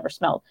DMS I've ever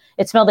smelled.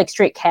 It smelled like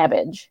straight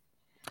cabbage.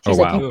 She's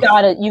like,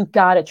 you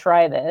gotta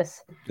try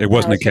this. It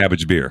wasn't a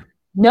cabbage beer.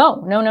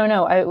 No.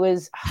 I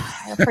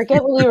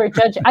forget what we were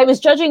judging. I was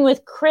judging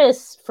with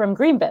Chris from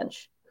Green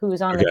Bench,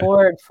 who's on the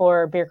board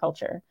for Beer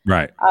Culture.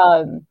 Right.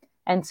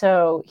 And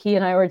so he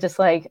and I were just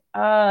like,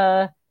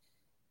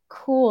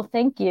 cool,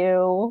 thank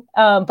you.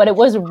 But it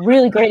was a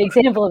really great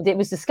example it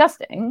was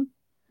disgusting.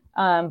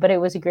 But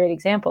it was a great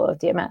example of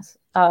DMS.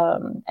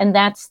 And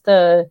that's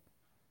the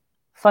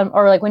fun,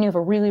 or like when you have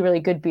a really, really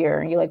good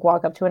beer and you like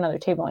walk up to another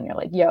table and you're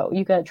like, yo,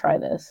 you got to try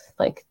this.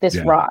 Like this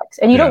rocks.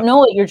 And you don't know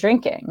what you're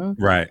drinking.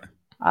 Right.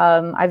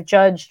 I've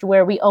judged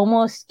where we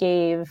almost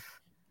gave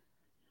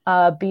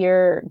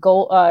beer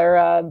gold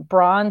or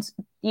bronze,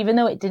 even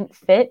though it didn't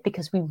fit,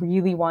 because we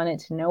really wanted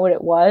to know what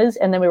it was.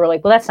 And then we were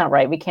like, well, that's not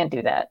right. We can't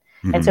do that.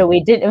 Mm-hmm. And so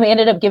we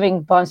ended up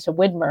giving bronze to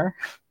Widmer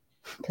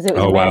because it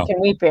was American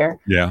wheat beer.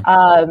 Yeah.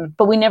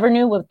 But we never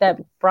knew what that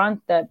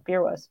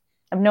beer was.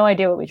 I have no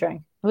idea what we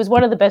drank. It was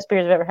one of the best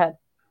beers I've ever had.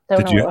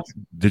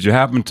 Did you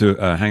happen to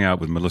hang out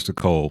with Melissa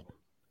Cole?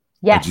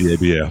 Yes. At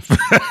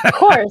GABF. Of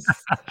course.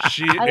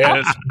 She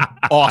is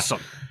awesome.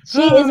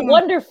 She is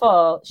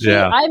wonderful.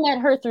 I met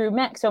her through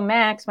Max. So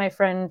Max, my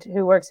friend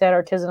who works at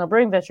Artisanal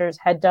Brewing Ventures,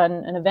 had done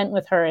an event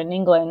with her in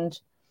England.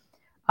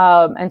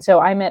 And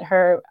so I met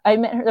her.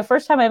 The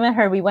first time I met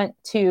her, we went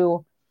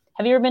to,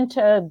 have you ever been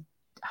to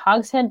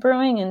Hogshead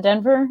Brewing in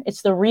Denver?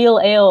 It's the Real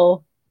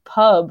Ale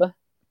pub.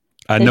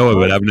 I know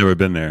of it. I've never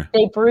been there.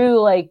 They brew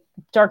like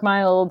dark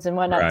milds and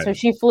whatnot. Right. So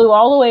she flew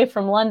all the way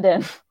from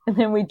London, and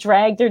then we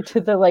dragged her to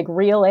the like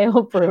Real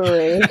Ale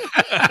brewery.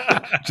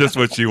 Just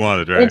what she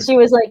wanted, right? And she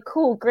was like,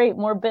 "Cool, great,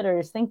 more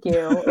bitters, thank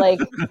you." Like,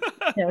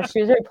 she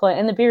was very polite,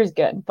 and the beer is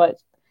good.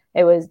 But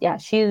it was,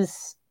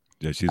 she's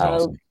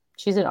awesome.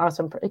 She's an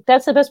awesome.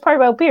 That's the best part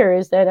about beer,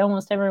 is that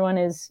almost everyone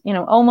is,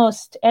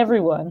 almost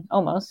everyone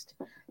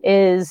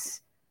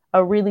is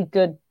a really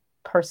good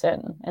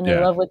person, and they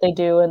love what they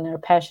do, and they're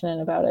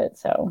passionate about it.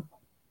 So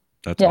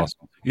that's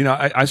awesome.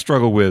 I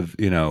struggle with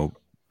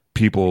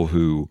people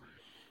who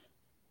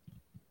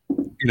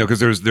because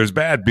there's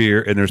bad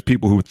beer, and there's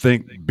people who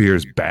think beer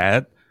is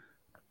bad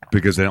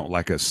because they don't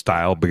like a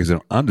style, because they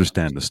don't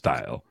understand the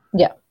style.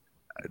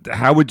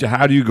 how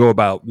do you go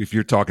about if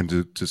you're talking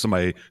to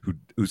somebody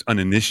who's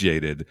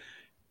uninitiated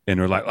and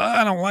they're like, oh,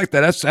 I don't like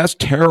that. That's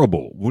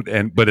terrible.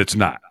 But it's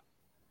not.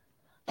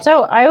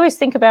 So I always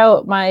think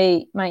about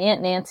my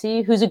Aunt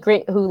Nancy, who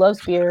loves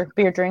beer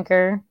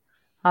drinker.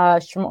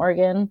 She's from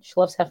Oregon. She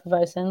loves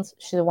Hefeweizens.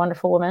 She's a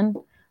wonderful woman.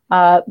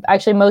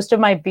 Actually, most of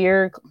my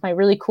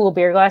really cool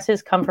beer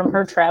glasses come from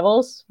her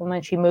travels.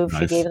 When she moved,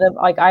 nice. She gave them.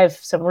 Like, I have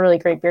some really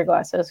great beer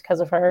glasses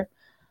because of her.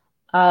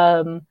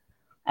 And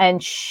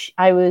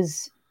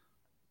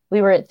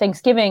we were at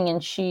Thanksgiving,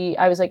 and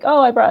I was like,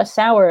 oh, I brought a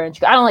sour, and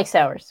she goes, I don't like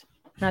sours.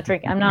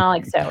 I'm not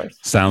like sours.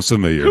 Sounds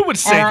familiar. Who would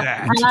say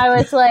that? And I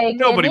was like,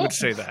 nobody would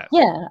say that.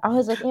 Yeah, I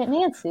was like, Aunt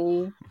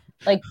Nancy,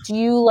 like, do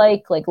you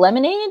like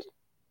lemonade?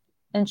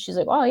 And she's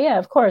like, oh yeah,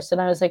 of course.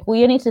 And I was like, well,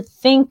 you need to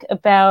think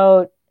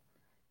about,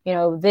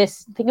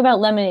 think about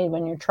lemonade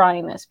when you're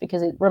trying this,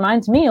 because it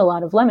reminds me a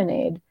lot of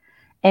lemonade.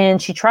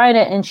 And she tried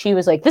it, and she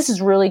was like, this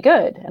is really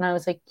good. And I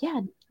was like,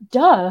 yeah,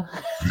 duh.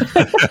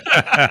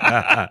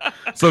 I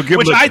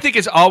think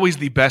is always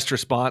the best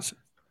response.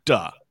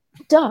 Duh.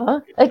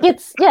 Like,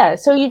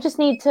 so you just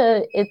need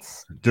to,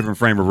 it's different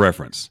frame of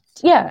reference.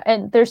 Yeah.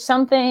 And there's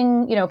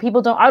something,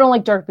 I don't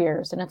like dark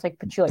beers. And it's like,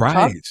 but you like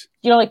chocolate?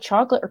 You don't like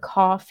chocolate or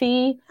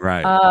coffee?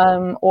 Right.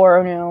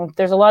 Or,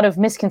 there's a lot of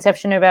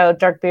misconception about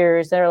dark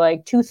beers. They're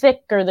like too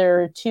thick, or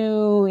they're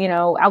too,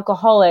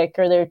 alcoholic,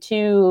 or they're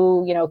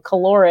too,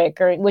 caloric,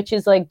 which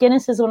is like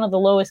Guinness is one of the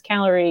lowest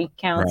calorie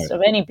counts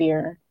of any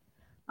beer.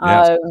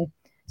 Yes.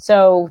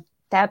 So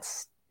you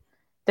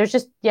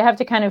have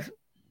to kind of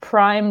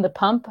prime the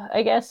pump,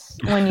 I guess,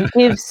 when you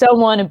give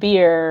someone a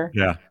beer.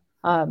 Yeah.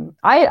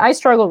 I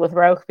struggled with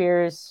Rauch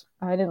beers.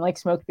 I didn't like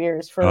smoked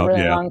beers for a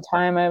really long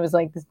time. I was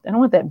like, I don't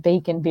want that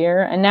bacon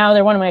beer. And now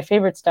they're one of my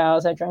favorite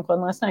styles. I drank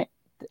one last night.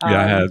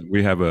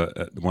 We have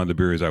one of the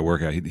breweries I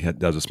work at. He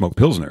does a smoked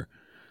Pilsner.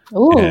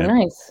 Ooh,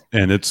 nice.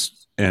 And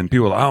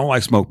people are like, I don't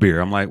like smoked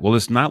beer. I'm like, well,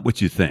 it's not what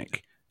you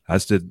think. I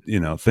said,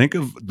 think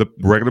of the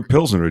regular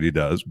Pilsner that he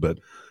does, but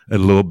a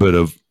little bit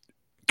of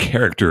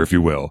character, if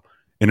you will.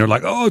 And they're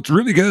like, oh, it's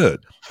really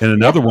good. And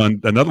another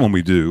one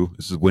we do,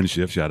 this is Wind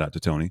Shift, shout out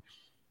to Tony.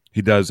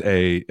 He does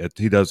a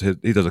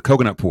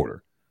coconut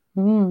porter.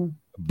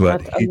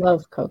 But I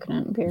love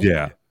coconut beer.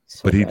 Yeah.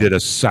 So but he did a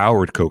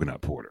soured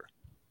coconut porter.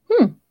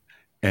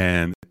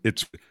 And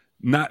it's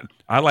not,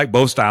 I like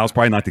both styles,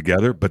 probably not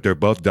together, but they're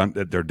both done.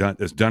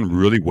 It's done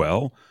really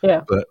well.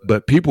 Yeah.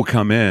 But people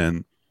come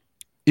in,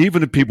 even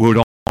the people who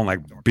don't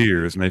like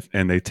beers,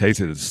 and they taste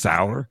it as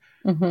sour.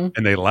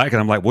 And they like it.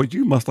 I'm like, well,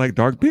 you must like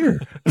dark beer,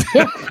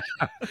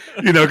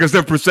 because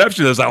their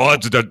perception is like, oh,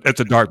 it's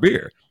a dark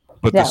beer.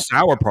 But the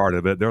sour part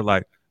of it, they're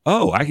like,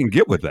 oh, I can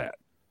get with that.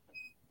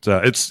 So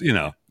it's,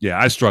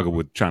 I struggle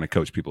with trying to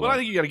coach people. Well, I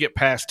think you got to get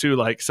past too.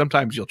 Like,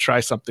 sometimes you'll try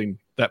something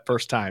that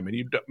first time and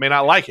you may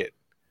not like it,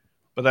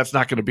 but that's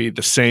not going to be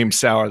the same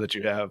sour that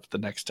you have the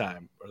next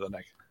time or the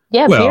next.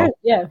 Yeah,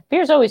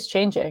 beer's always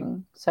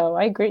changing. So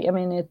I agree. I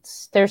mean,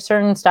 there's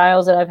certain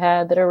styles that I've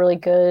had that are really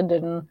good,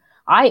 and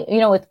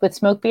with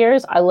smoked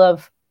beers, I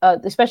love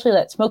especially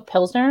that smoked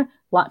Pilsner.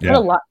 Put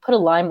a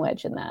lime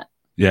wedge in that.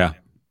 Yeah.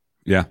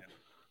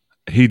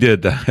 He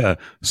did.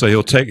 So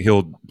he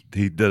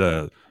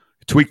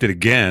tweaked it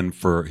again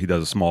he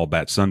does a small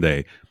batch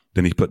Sunday.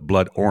 Then he put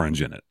blood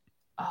orange in it.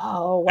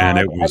 Oh wow! And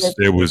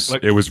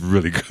it was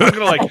really good. I'm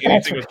gonna like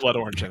anything with blood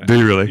orange in it. Do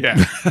you really?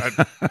 Yeah.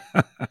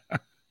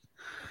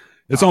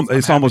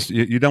 It's almost.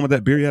 You done with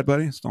that beer yet,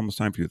 buddy? It's almost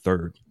time for your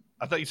third.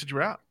 I thought you said you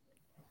were out.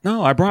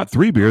 No, I brought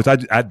 3 beers. I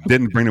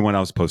didn't bring the one I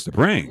was supposed to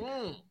bring.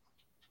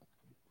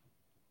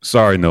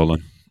 Sorry,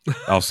 Nolan.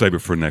 I'll save it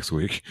for next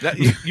week.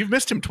 You've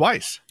missed him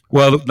twice.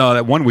 Well, no,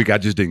 that one week I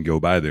just didn't go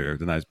by there.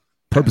 Then I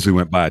purposely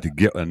went by to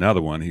get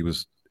another one.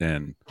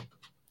 And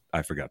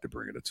I forgot to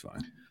bring it. It's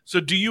fine. So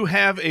do you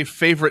have a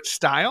favorite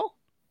style?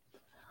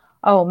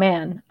 Oh,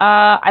 man.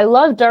 I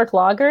love dark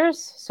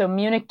lagers. So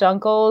Munich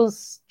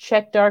Dunkels,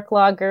 Czech dark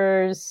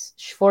lagers,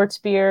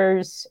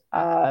 Schwarzbiers.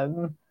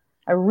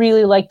 I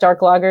really like dark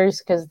lagers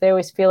because they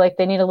always feel like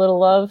they need a little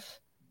love.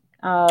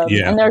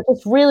 And they're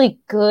just really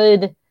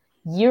good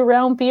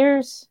year-round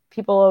beers.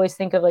 People always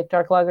think of like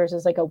dark lagers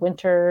as like a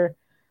winter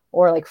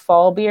or like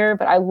fall beer,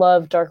 but I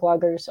love dark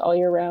lagers all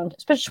year round.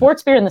 Especially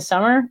Schwarzbier in the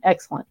summer,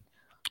 excellent.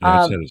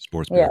 I said it's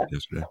sports beer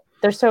yesterday.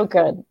 They're so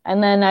good.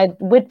 And then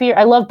wit beer,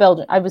 I love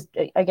Belgian. I was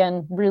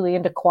again really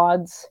into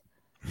quads.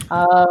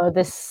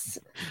 This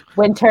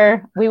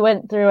winter we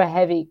went through a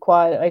heavy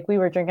quad. Like we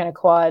were drinking a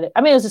quad.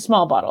 I mean, it was a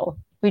small bottle.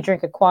 We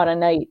drink a quad a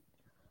night.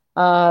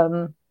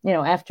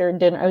 After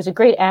dinner. It was a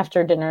great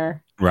after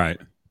dinner. Right.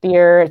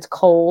 Beer. It's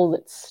cold.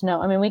 It's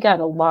snow. I mean, we got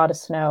a lot of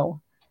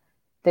snow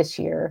this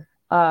year.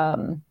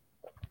 To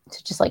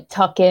just like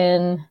tuck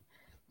in,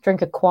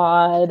 drink a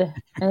quad,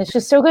 and it's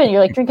just so good. You're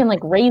like drinking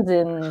like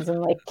raisins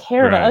and like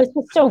carrot. Right. It's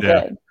just so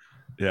good.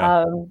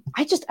 Yeah.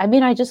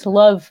 I just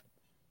love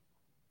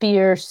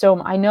beer.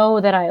 So I know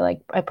that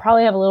I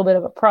probably have a little bit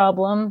of a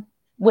problem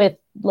with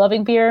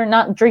loving beer,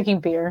 not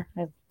drinking beer.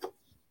 I've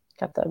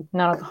got the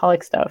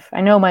non-alcoholic stuff.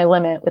 I know my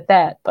limit with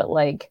that, but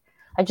like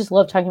I just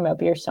love talking about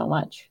beer so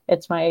much.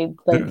 It's my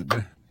like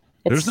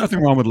There's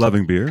nothing wrong with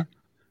loving beer.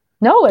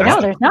 No,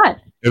 there's not.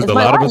 There's a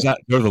lot of us.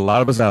 There's a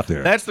lot of us out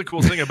there. That's the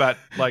cool thing about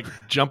like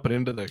jumping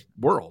into the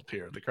world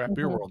here, the craft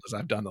beer world, as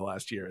I've done the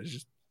last year. Is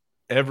just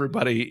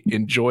everybody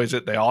enjoys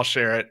it. They all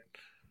share it.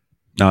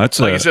 No, it's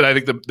like I said. I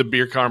think the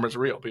beer karma is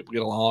real. People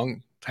get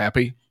along,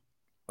 happy.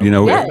 We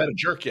haven't met a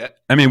jerk yet.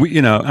 I mean,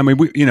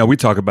 we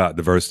talk about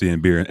diversity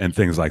in beer and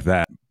things like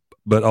that,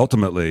 but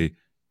ultimately,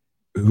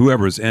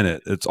 whoever's in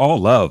it, it's all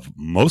love.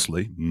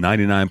 Mostly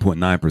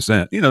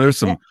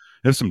 99.9%.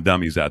 There's some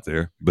dummies out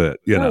there, but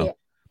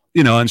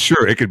and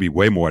sure, it could be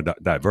way more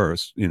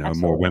diverse.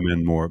 Absolutely. More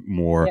women,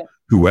 more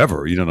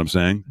whoever. You know what I'm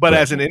saying? But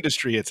as an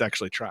industry, it's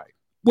actually trying.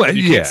 Well,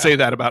 you can't say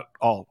that about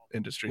all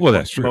industries. Well,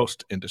 that's true.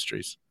 Most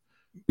industries.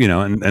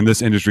 And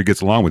this industry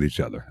gets along with each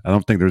other. I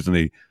don't think there's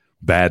any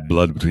bad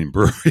blood between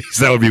breweries.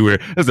 That would be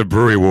weird. There's a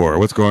brewery war.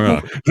 What's going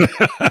on?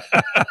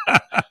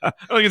 I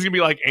think it's gonna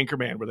be like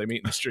Anchorman, where they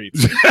meet in the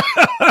streets.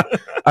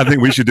 I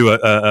think we should do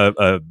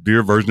a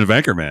beer version of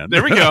Anchorman.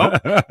 There we go.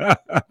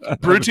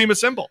 Brew team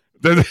assemble.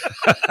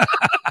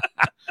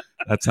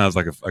 That sounds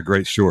like a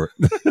great short.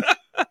 Here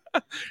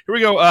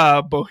we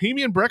go.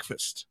 Bohemian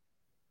Breakfast.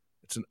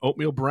 It's an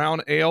oatmeal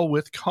brown ale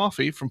with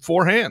coffee from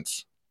Four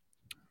Hands.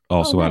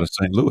 Also out of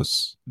St.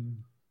 Louis.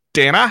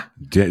 Dana?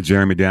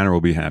 Jeremy Danner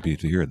will be happy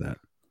to hear that.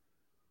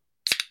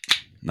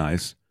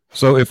 Nice.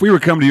 So if we were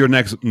coming to your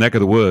next neck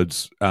of the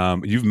woods,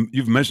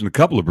 you've mentioned a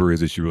couple of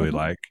breweries that you really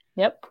like.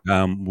 Yep.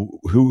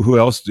 Who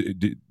else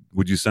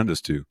would you send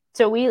us to?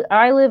 So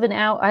I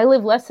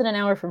live less than an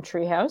hour from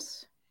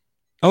Treehouse.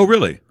 Oh,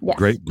 really?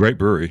 Yes. Great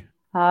brewery.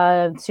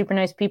 Super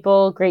nice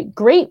people.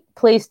 Great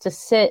place to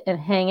sit and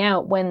hang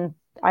out when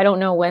I don't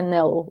know when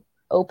they'll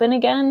open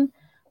again.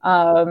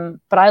 But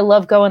I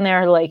love going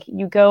there. Like,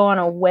 you go on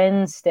a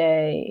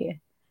Wednesday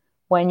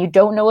when you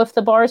don't know if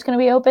the bar is going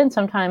to be open.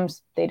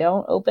 Sometimes they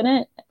don't open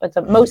it, but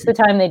most of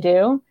the time they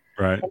do.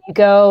 Right. And you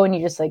go and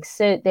you just like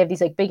sit. They have these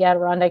like big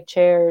Adirondack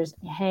chairs.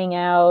 You hang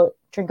out,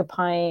 drink a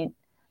pint.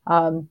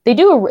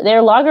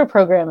 Their lager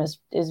program is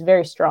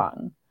very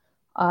strong.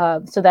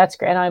 So that's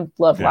great. And I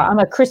love I'm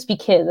a crispy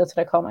kid. That's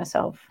what I call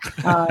myself.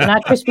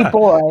 Not crispy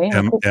boy.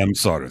 I'm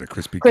sorry, the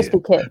crispy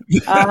kid.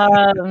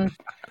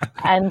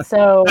 And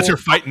so that's your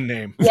fighting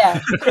name. Yeah,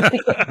 crispy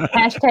kid.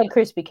 Hashtag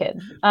crispy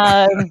kid.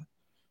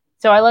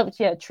 So I love it.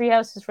 Yeah,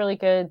 Treehouse is really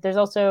good. There's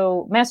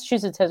also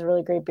Massachusetts has a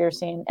really great beer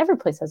scene. Every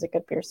place has a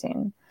good beer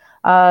scene.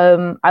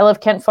 I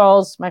love Kent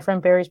Falls. My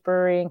friend Barry's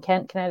Brewery in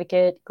Kent,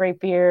 Connecticut. Great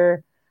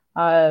beer.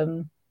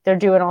 They're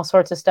doing all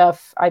sorts of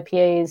stuff.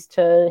 IPAs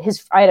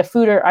I had a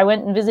foeder. I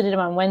went and visited him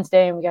on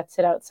Wednesday, and we got to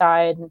sit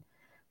outside and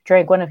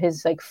drank one of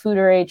his like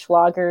Foeder H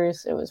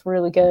lagers. It was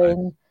really good.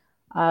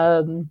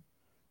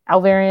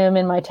 Alvarium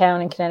in my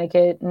town in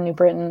Connecticut, in New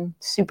Britain,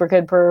 super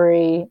good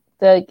brewery.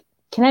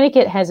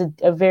 Connecticut has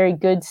a very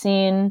good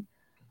scene.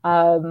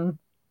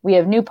 We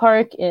have New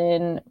Park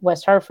in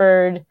West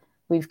Hartford.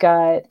 We've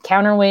got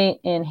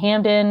Counterweight in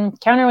Hamden.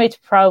 Counterweight's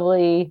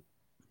probably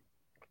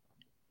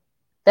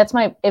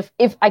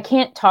if I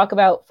can't talk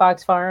about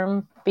Fox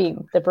Farm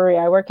being the brewery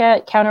I work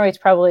at, Counterweight's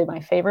probably my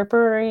favorite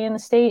brewery in the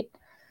state.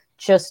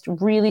 Just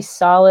really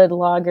solid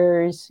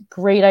lagers,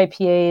 great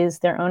IPAs.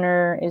 Their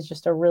owner is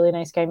just a really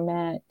nice guy,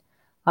 Matt.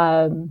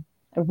 I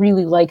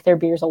really like their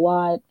beers a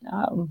lot.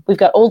 We've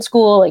got Old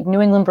School, like New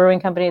England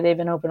Brewing Company. They've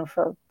been open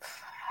for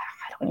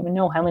I don't even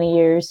know how many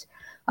years.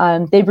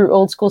 They brew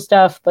old school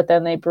stuff, but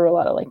then they brew a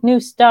lot of like new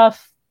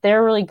stuff.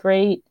 They're really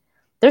great.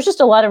 There's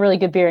just a lot of really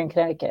good beer in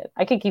Connecticut.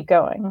 I could keep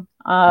going.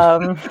 I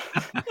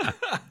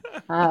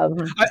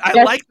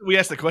like that we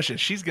asked the question.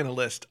 She's going to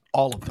list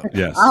all of them.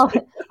 Yes. I'll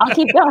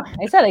keep going.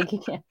 I said I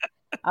can't.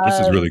 This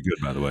is really good,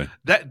 by the way.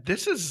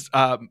 This is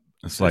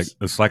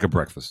it's like a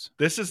breakfast.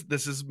 This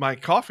is my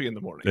coffee in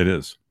the morning. It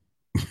is.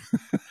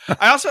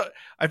 I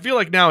feel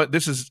like now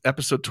this is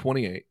episode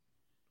 28.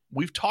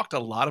 We've talked a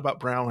lot about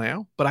brown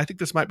ale, but I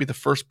think this might be the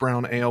first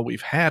brown ale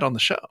we've had on the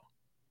show.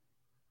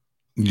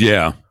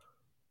 Yeah.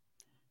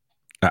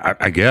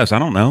 I guess. I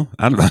don't know.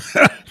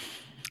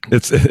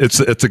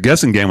 It's a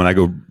guessing game when I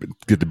go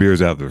get the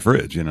beers out of the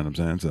fridge. You know what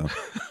I'm saying? So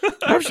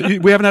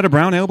we haven't had a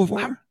brown ale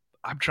before.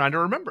 I'm trying to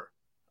remember.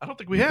 I don't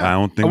think we have. I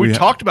don't think we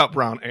talked about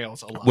brown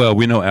ales a lot. Well,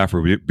 we know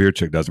Afro Beer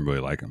Chick doesn't really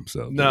like them.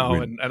 So no,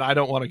 and I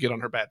don't want to get on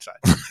her bad side.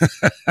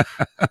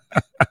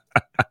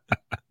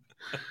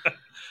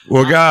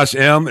 Well, gosh,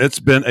 Em, it's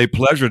been a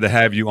pleasure to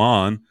have you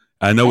on.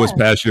 I know it's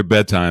past your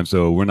bedtime,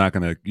 so we're not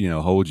going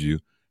to hold you.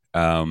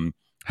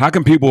 How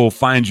can people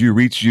find you,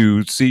 reach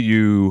you, see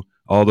you,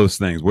 all those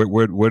things?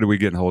 Where do we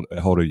get hold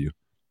of you?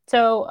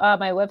 So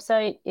my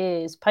website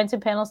is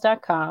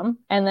pintsandpanels.com,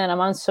 and then I'm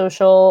on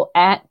social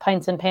at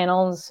Pints and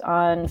Panels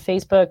on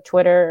Facebook,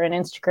 Twitter, and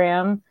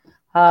Instagram.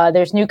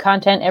 There's new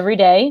content every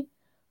day.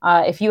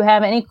 If you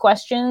have any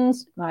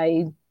questions,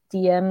 my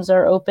DMs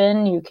are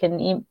open. You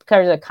can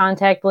there's a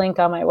contact link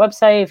on my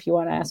website if you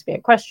want to ask me a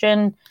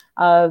question.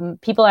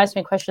 People ask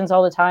me questions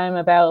all the time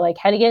about like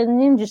how to get in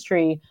the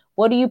industry.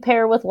 What do you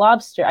pair with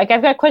lobster? Like,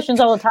 I've got questions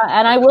all the time,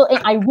 and I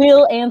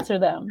will answer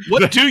them.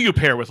 What do you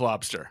pair with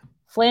lobster?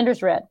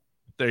 Flanders Red.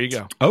 There you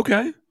go.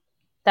 Okay.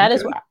 That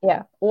is Okay.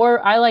 yeah. Or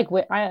I like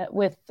with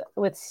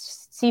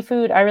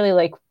seafood. I really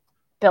like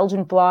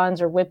Belgian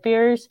blondes or wit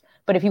beers.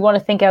 But if you want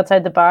to think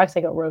outside the box,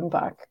 I go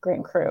Rodenbach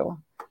Grand Cru,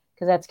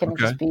 because that's gonna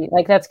Okay. just be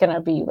like that's gonna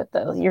be with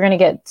the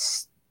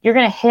you're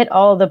gonna hit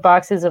all the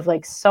boxes of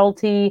like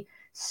salty,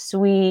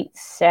 sweet,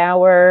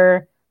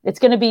 sour. It's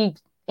gonna be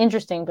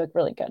interesting but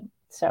really good.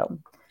 So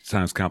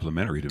Sounds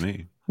complimentary to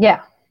me.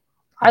 yeah.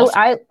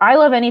 Awesome. I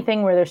love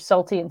anything where they're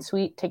salty and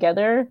sweet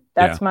together.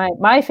 That's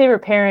my favorite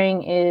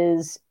pairing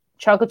is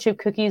chocolate chip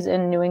cookies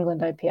and New England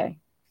IPA.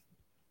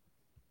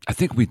 I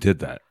think we did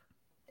that.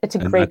 It's a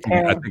And great I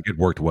pairing. think it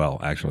worked well,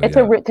 actually. It's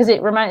yeah. because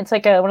it's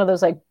like one of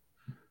those like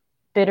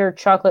bitter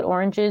chocolate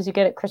oranges you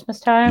get at Christmas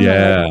time.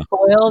 Yeah. Like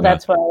boil. Yeah.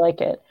 That's why I like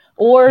it.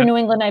 Or New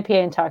England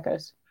IPA and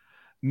tacos.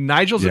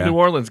 Nigel's a Yeah. New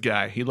Orleans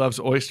guy. He loves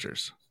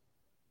oysters.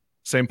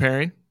 Same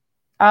pairing?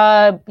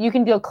 You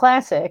can do a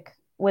classic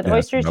with Yeah,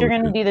 oysters. I You're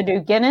would going to too. either do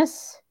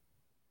Guinness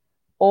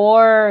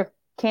or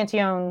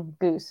Cantillon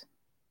Goose.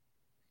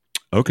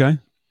 Okay.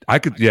 I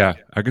could see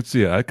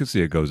it. I could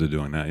see a Goza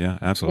doing that. Yeah,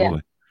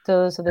 absolutely.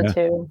 So those are the Yeah.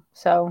 two.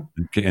 So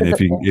And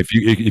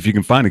if you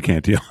can find a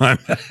Cantillon,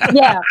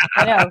 yeah,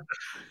 I know.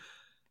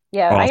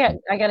 Yeah, Awesome.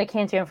 I got a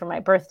Cantillon for my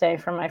birthday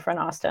from my friend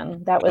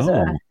Austin. That was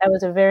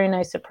Oh. a very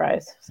nice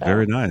surprise. So,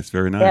 Very nice.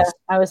 Very yeah, nice.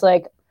 I was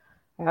like,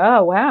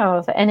 oh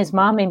wow, and his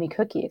mom made me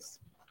cookies.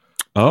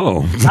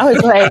 Oh, I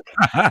was like,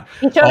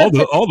 he showed all up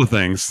to, the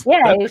things.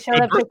 yeah, he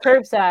showed up to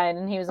curbside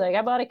and he was like,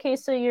 I bought a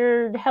case of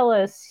your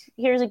Hellas.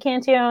 Here's a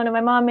Cantillon, and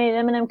my mom made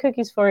M&M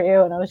cookies for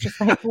you. And I was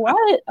just like,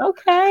 what?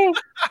 Okay,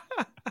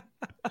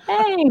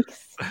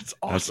 thanks. That's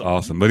awesome. That's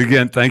awesome. But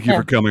again, thank you Yeah.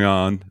 for coming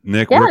on,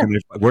 Nick. Yeah.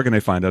 Where can they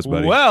find us,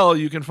 buddy? Well,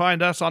 you can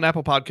find us on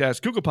Apple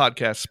Podcasts, Google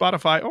Podcasts,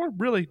 Spotify, or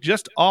really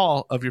just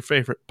all of your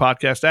favorite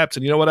podcast apps.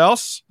 And you know what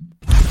else?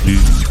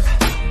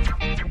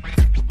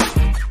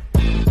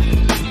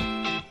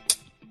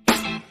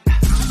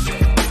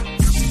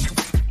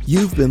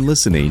 You've been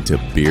listening to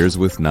Beers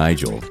with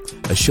Nigel,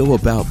 a show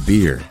about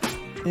beer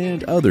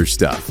and other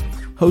stuff,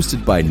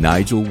 hosted by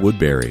Nigel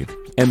Woodbury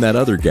and that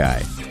other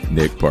guy,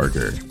 Nick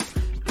Parker.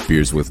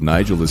 Beers with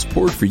Nigel is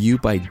poured for you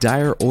by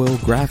Dire Oil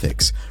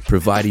Graphics,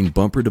 providing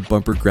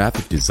bumper-to-bumper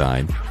graphic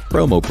design,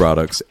 promo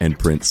products, and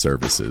print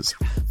services.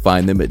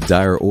 Find them at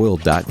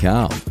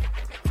direoil.com.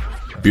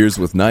 Beers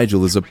with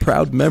Nigel is a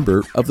proud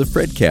member of the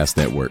Fredcast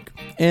Network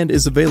and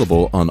is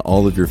available on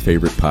all of your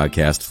favorite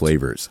podcast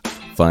flavors.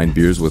 Find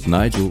Beers with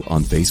Nigel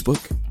on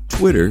Facebook,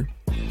 Twitter,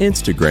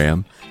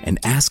 Instagram, and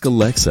ask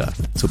Alexa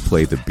to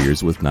play the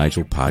Beers with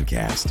Nigel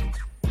podcast.